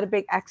 like, I'm not a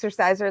big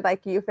exerciser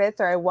like you, Fitz,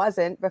 or I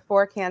wasn't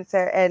before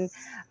cancer. And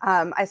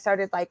I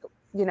started like,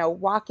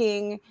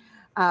 walking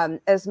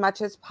as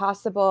much as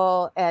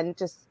possible. And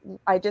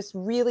I just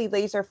really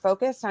laser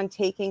focused on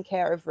taking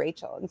care of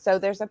Rachel. And so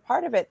there's a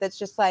part of it that's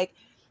just like,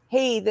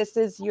 hey, this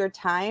is your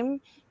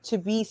time to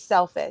be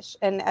selfish.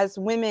 And as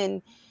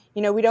women,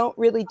 we don't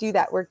really do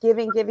that. We're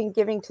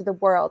giving to the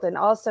world. And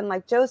all of a sudden,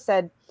 like Joe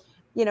said,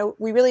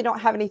 we really don't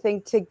have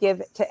anything to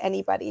give to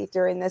anybody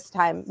during this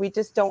time. We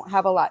just don't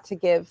have a lot to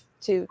give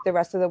to the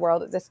rest of the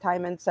world at this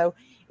time. And so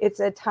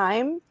it's a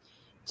time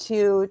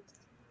to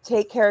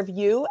take care of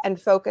you and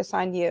focus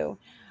on you.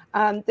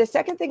 The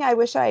second thing I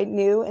wish I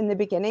knew in the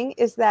beginning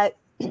is that,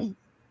 and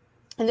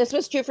this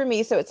was true for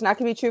me, so it's not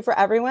going to be true for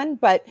everyone,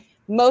 but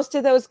most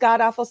of those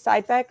god-awful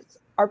side effects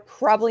are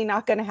probably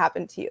not going to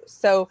happen to you.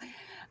 So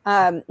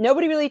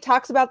nobody really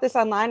talks about this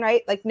online,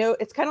 right? Like, no,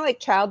 it's kind of like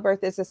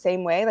childbirth is the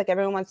same way. Like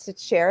everyone wants to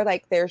share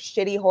like their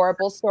shitty,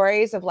 horrible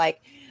stories of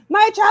like,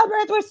 my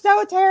childbirth was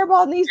so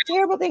terrible and these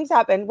terrible things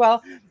happened.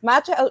 Well,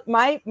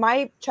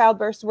 my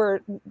childbirths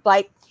were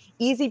like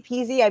easy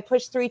peasy. I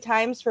pushed 3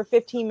 times for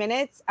 15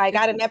 minutes. I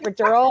got an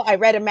epidural. I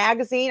read a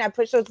magazine. I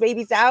pushed those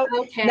babies out.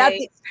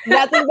 Okay.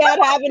 Nothing bad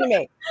happened to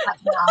me.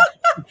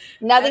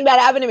 Nothing bad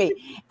happened to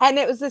me. And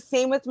it was the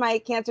same with my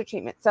cancer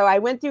treatment. So I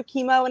went through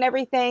chemo and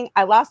everything.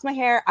 I lost my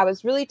hair. I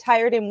was really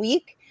tired and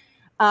weak.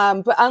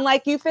 But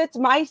unlike you, Fitz,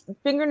 my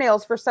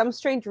fingernails, for some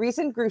strange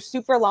reason, grew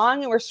super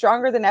long and were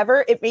stronger than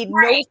ever. It made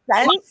no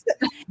sense.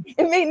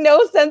 It made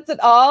no sense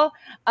at all.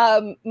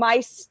 My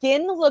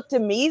skin looked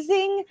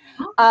amazing.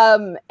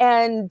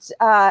 And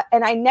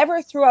I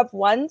never threw up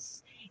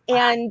once.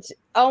 And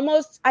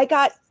I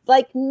got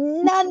like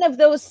none of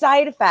those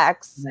side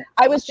effects.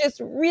 I was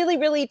just really,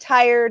 really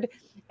tired.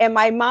 And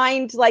my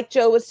mind, like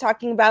Joe was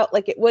talking about,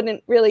 like it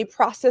wouldn't really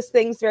process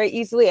things very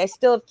easily. I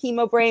still have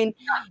chemo brain.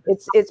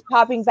 It's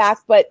popping back,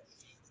 but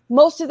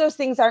most of those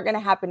things aren't going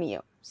to happen to you.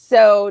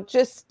 So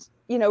just,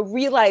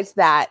 realize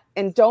that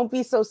and don't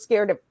be so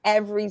scared of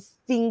every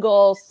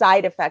single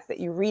side effect that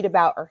you read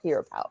about or hear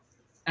about.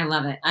 I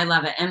love it. I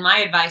love it. And my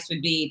advice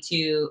would be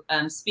to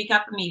speak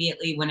up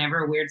immediately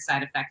whenever a weird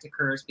side effect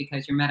occurs,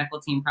 because your medical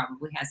team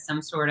probably has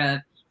some sort of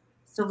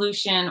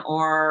solution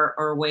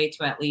or way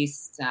to at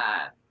least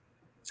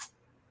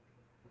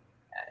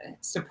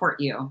support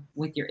you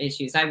with your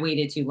issues. I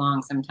waited too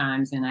long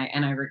sometimes and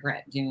I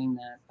regret doing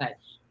that, but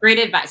great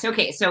advice.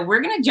 Okay. So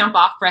we're going to jump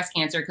off breast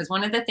cancer, because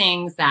one of the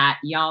things that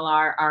y'all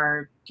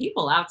are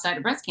people outside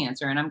of breast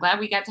cancer. And I'm glad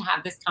we got to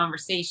have this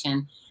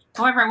conversation.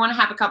 However, I want to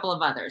have a couple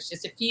of others,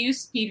 just a few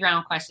speed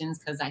round questions,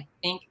 because I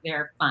think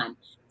they're fun.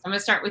 So I'm going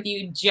to start with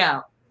you,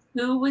 Joe.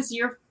 Who was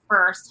your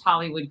first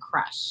Hollywood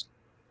crush?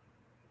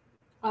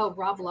 Oh,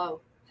 Rob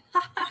Lowe.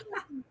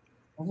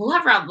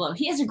 Love Rob Lowe.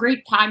 He has a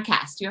great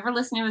podcast. Do you ever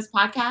listen to his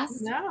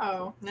podcast?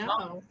 No.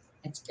 Oh,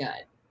 it's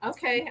good.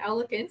 Okay, I'll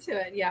look into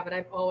it. Yeah, but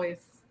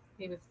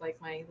he was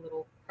like my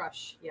little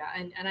crush. Yeah,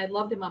 and I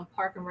loved him on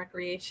Park and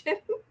Recreation.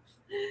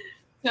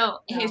 So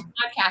his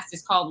podcast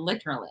is called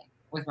Literally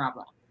with Rob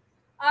Lowe.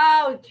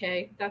 Oh,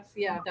 okay. That's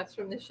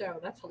from the show.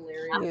 That's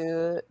hilarious.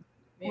 Cute.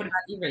 What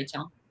about you,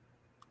 Rachel?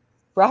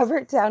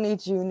 Robert Downey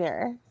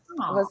Jr.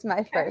 was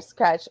my first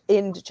crush.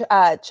 In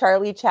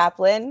Charlie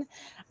Chaplin,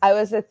 I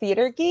was a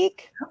theater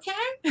geek.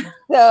 Okay.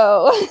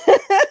 So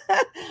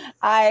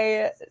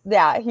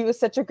he was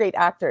such a great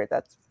actor.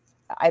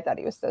 I thought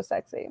he was so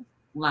sexy.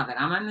 Love it.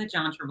 I'm on the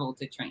John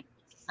Travolta train.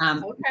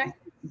 Okay.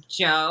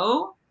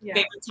 Joe,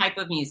 favorite type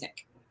of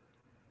music?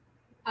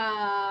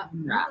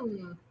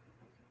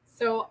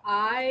 So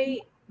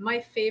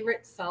my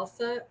favorite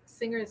salsa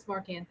singer is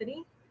Mark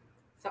Anthony.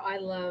 So I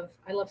love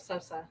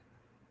salsa.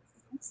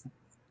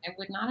 I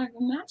would not have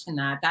imagined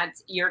that.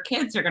 Your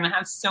kids are going to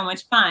have so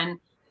much fun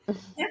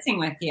dancing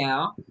with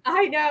you.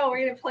 I know.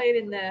 We're going to play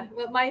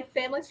it my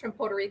family's from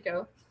Puerto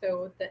Rico.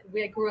 So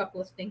I grew up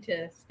listening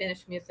to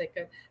Spanish music.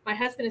 My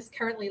husband is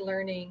currently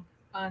learning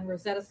on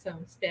Rosetta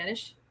Stone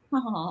Spanish.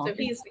 Oh, so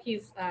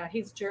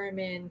he's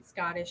German,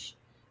 Scottish.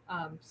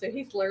 So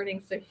he's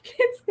learning so he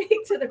can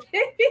speak to the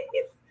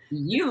babies.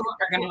 You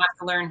are going to have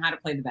to learn how to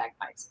play the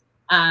bagpipes.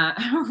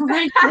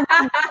 Right.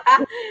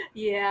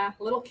 Yeah,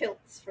 little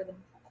kilts for them.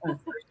 Oh,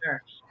 for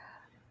sure.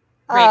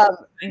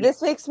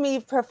 This makes me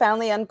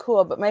profoundly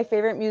uncool, but my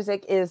favorite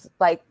music is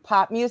like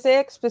pop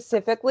music,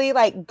 specifically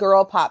like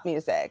girl pop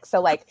music.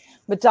 So like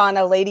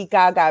Madonna, Lady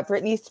Gaga,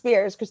 Britney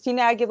Spears,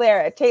 Christina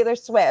Aguilera, Taylor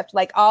Swift,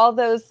 like all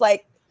those,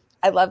 like,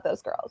 I love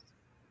those girls.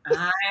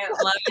 I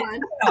love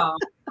it. Oh,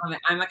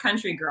 I'm a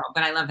country girl,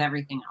 but I love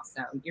everything else.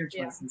 So your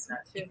choices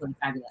are equally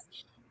fabulous.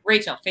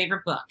 Rachel,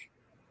 favorite book?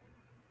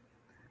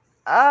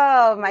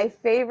 Oh, my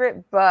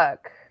favorite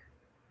book.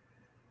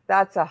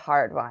 That's a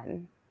hard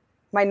one.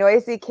 My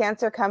Noisy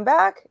Cancer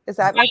Comeback. Is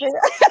that my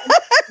favorite?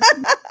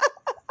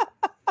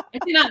 I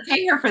did not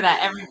pay her for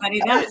that, everybody.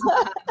 That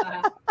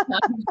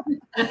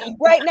is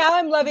right now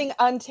I'm loving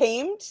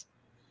Untamed.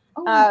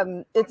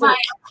 It's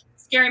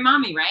Scary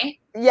Mommy, right?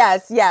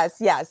 Yes.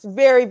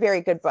 Very,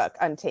 very good book,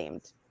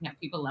 Untamed. Yeah,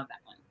 people love that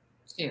one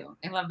too.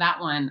 I love that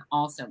one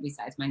also,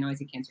 besides My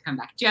Noisy Cancer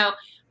Comeback. Joe,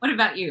 what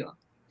about you?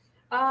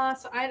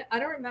 So I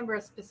don't remember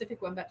a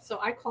specific one, but so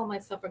I call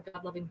myself a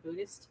God-loving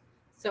Buddhist.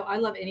 So I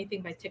love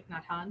anything by Thich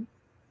Nhat Hanh.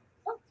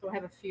 So I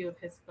have a few of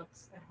his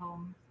books at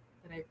home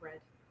that I've read.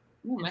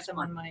 And some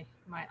on my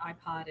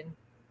iPod. And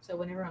so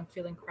whenever I'm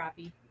feeling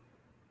crappy,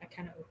 I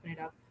kind of open it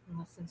up and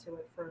listen to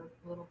it for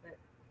a little bit.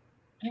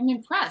 I'm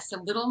impressed.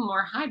 A little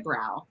more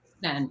highbrow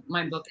than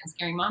my book and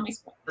Scary Mommy's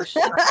book, for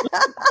sure.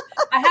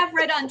 I have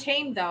read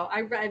Untamed, though.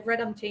 I've read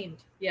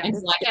Untamed. Yeah. And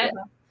you like it?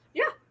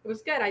 Yeah, it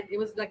was good. It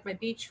was like my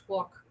beach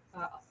walk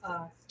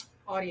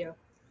audio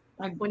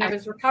when I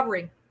was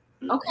recovering.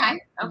 Okay.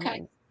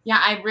 Yeah,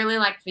 I really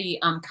like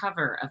the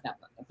cover of that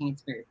book. I think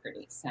it's very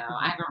pretty. So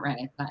I haven't read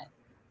it, but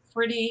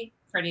pretty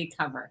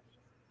cover.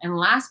 And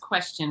last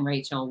question,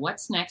 Rachel,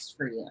 what's next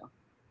for you?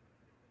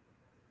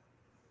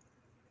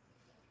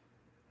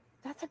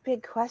 That's a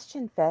big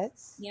question,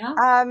 Fitz. Yeah.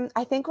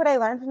 I think what I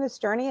learned from this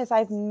journey is I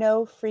have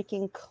no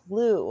freaking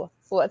clue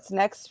what's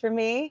next for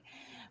me.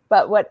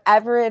 But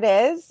whatever it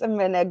is, I'm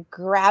going to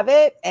grab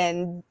it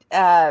and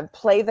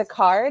play the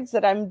cards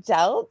that I'm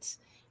dealt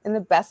in the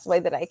best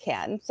way that I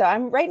can. So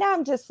right now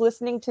I'm just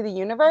listening to the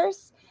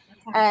universe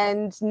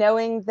and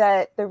knowing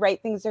that the right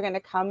things are going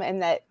to come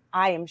and that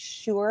I am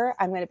sure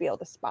I'm going to be able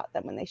to spot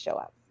them when they show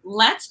up.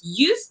 Let's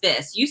use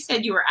this. You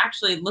said you were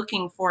actually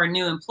looking for a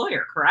new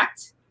employer,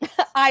 correct?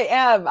 I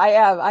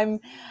am.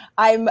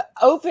 I'm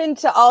open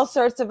to all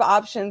sorts of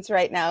options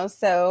right now.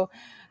 So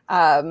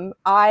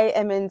I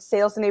am in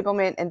sales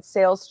enablement and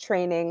sales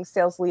training,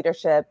 sales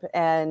leadership,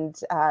 and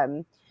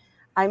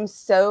I'm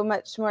so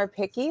much more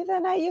picky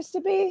than I used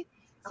to be.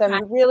 So Okay.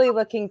 I'm really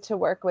looking to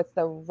work with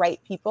the right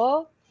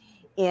people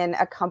in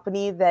a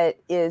company that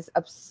is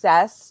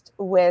obsessed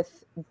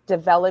with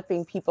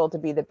developing people to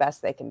be the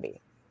best they can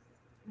be.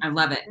 I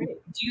love it.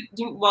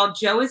 While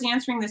Joe is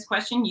answering this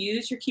question,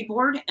 use your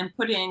keyboard and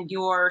put in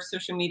your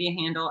social media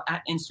handle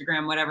at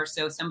Instagram, whatever.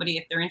 So somebody,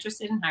 if they're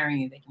interested in hiring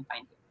you, they can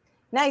find you.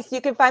 Nice.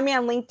 You can find me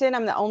on LinkedIn.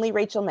 I'm the only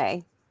Rachel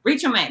May.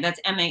 Rachel May. That's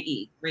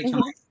M-A-E. Rachel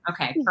May.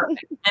 Okay,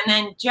 perfect. And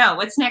then Joe,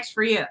 what's next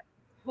for you?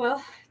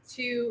 Well,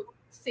 to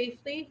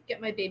safely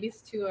get my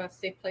babies to a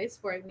safe place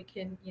where we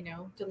can,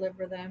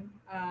 deliver them.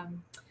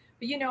 But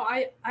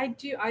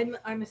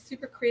I'm a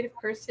super creative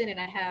person, and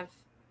I have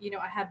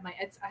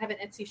an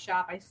Etsy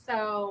shop. I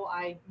sew,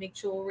 I make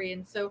jewelry,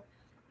 and so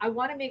I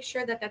want to make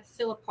sure that that's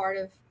still a part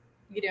of.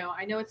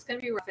 I know it's going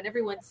to be rough, and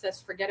everyone says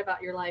forget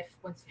about your life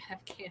once you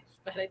have kids,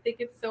 but I think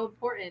it's so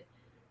important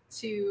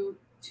to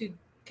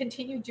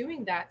continue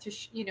doing that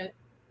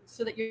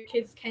so that your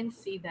kids can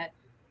see that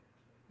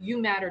you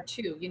matter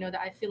too. That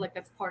I feel like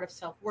that's part of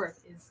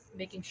self-worth, is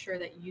making sure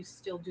that you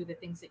still do the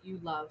things that you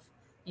love,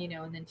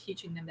 and then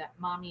teaching them that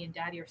mommy and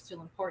daddy are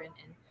still important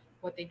and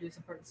what they do is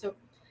important. So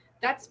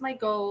that's my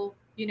goal,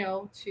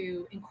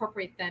 to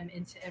incorporate them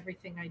into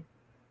everything I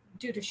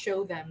do, to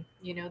show them,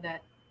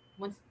 that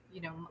once,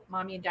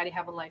 mommy and daddy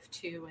have a life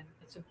too, and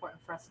it's important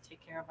for us to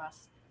take care of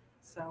us.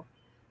 So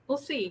we'll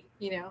see.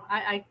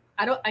 I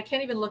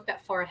can't even look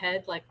that far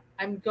ahead. Like,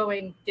 I'm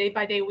going day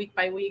by day, week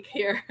by week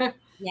here.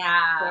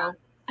 Yeah.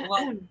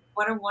 Well,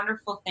 what a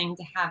wonderful thing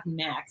to have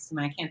next.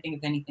 I can't think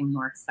of anything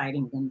more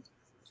exciting than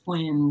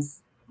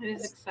twins. It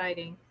is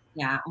exciting.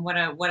 Yeah. What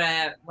a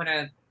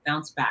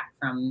bounce back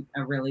from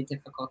a really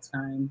difficult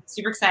time.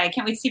 Super excited.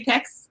 Can't wait to see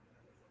pics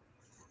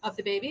of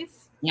the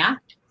babies. Yeah.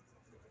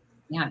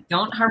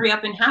 Don't hurry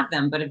up and have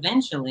them, but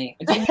eventually.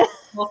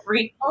 All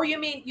three. Oh, you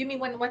mean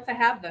once I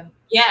have them?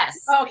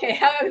 Yes. Oh, okay.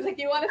 I was like,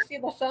 you want to see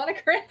the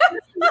sonogram?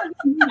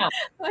 No.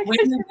 When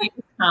the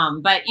babies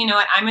come. But you know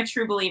what? I'm a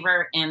true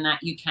believer in that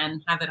you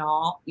can have it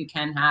all. You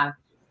can have,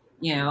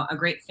 a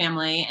great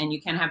family, and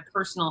you can have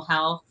personal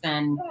health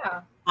and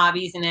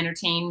hobbies and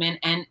entertainment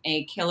and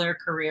a killer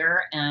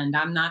career. And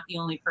I'm not the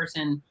only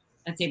person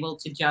that's able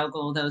to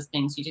juggle those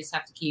things. You just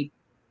have to keep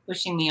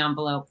pushing the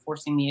envelope,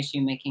 forcing the issue,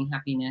 making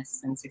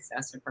happiness and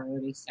success a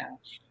priority. So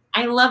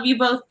I love you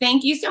both.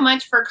 Thank you so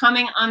much for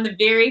coming on the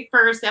very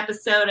first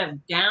episode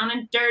of Down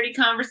and Dirty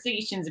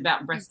Conversations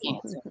about breast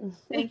cancer.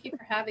 Thank you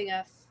for having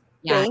us.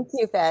 Yeah. Thank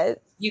you, Fitz.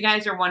 You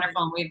guys are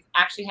wonderful. And we've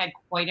actually had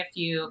quite a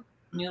few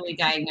newly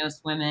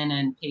diagnosed women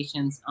and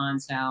patients on.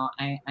 So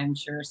I'm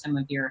sure some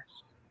of your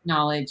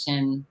knowledge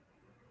and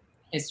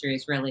history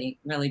has really,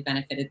 really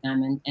benefited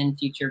them and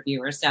future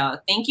viewers. So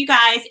thank you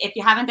guys. If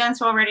you haven't done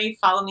so already,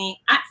 follow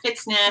me at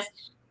Fitzness.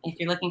 If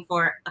you're looking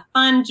for a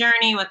fun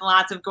journey with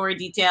lots of gory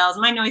details,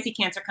 my Noisy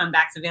Cancer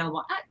Comeback's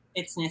available at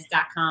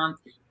fitzness.com.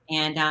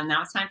 And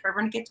now it's time for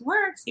everyone to get to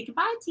work. Say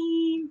goodbye,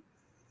 team.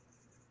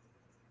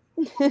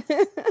 Right.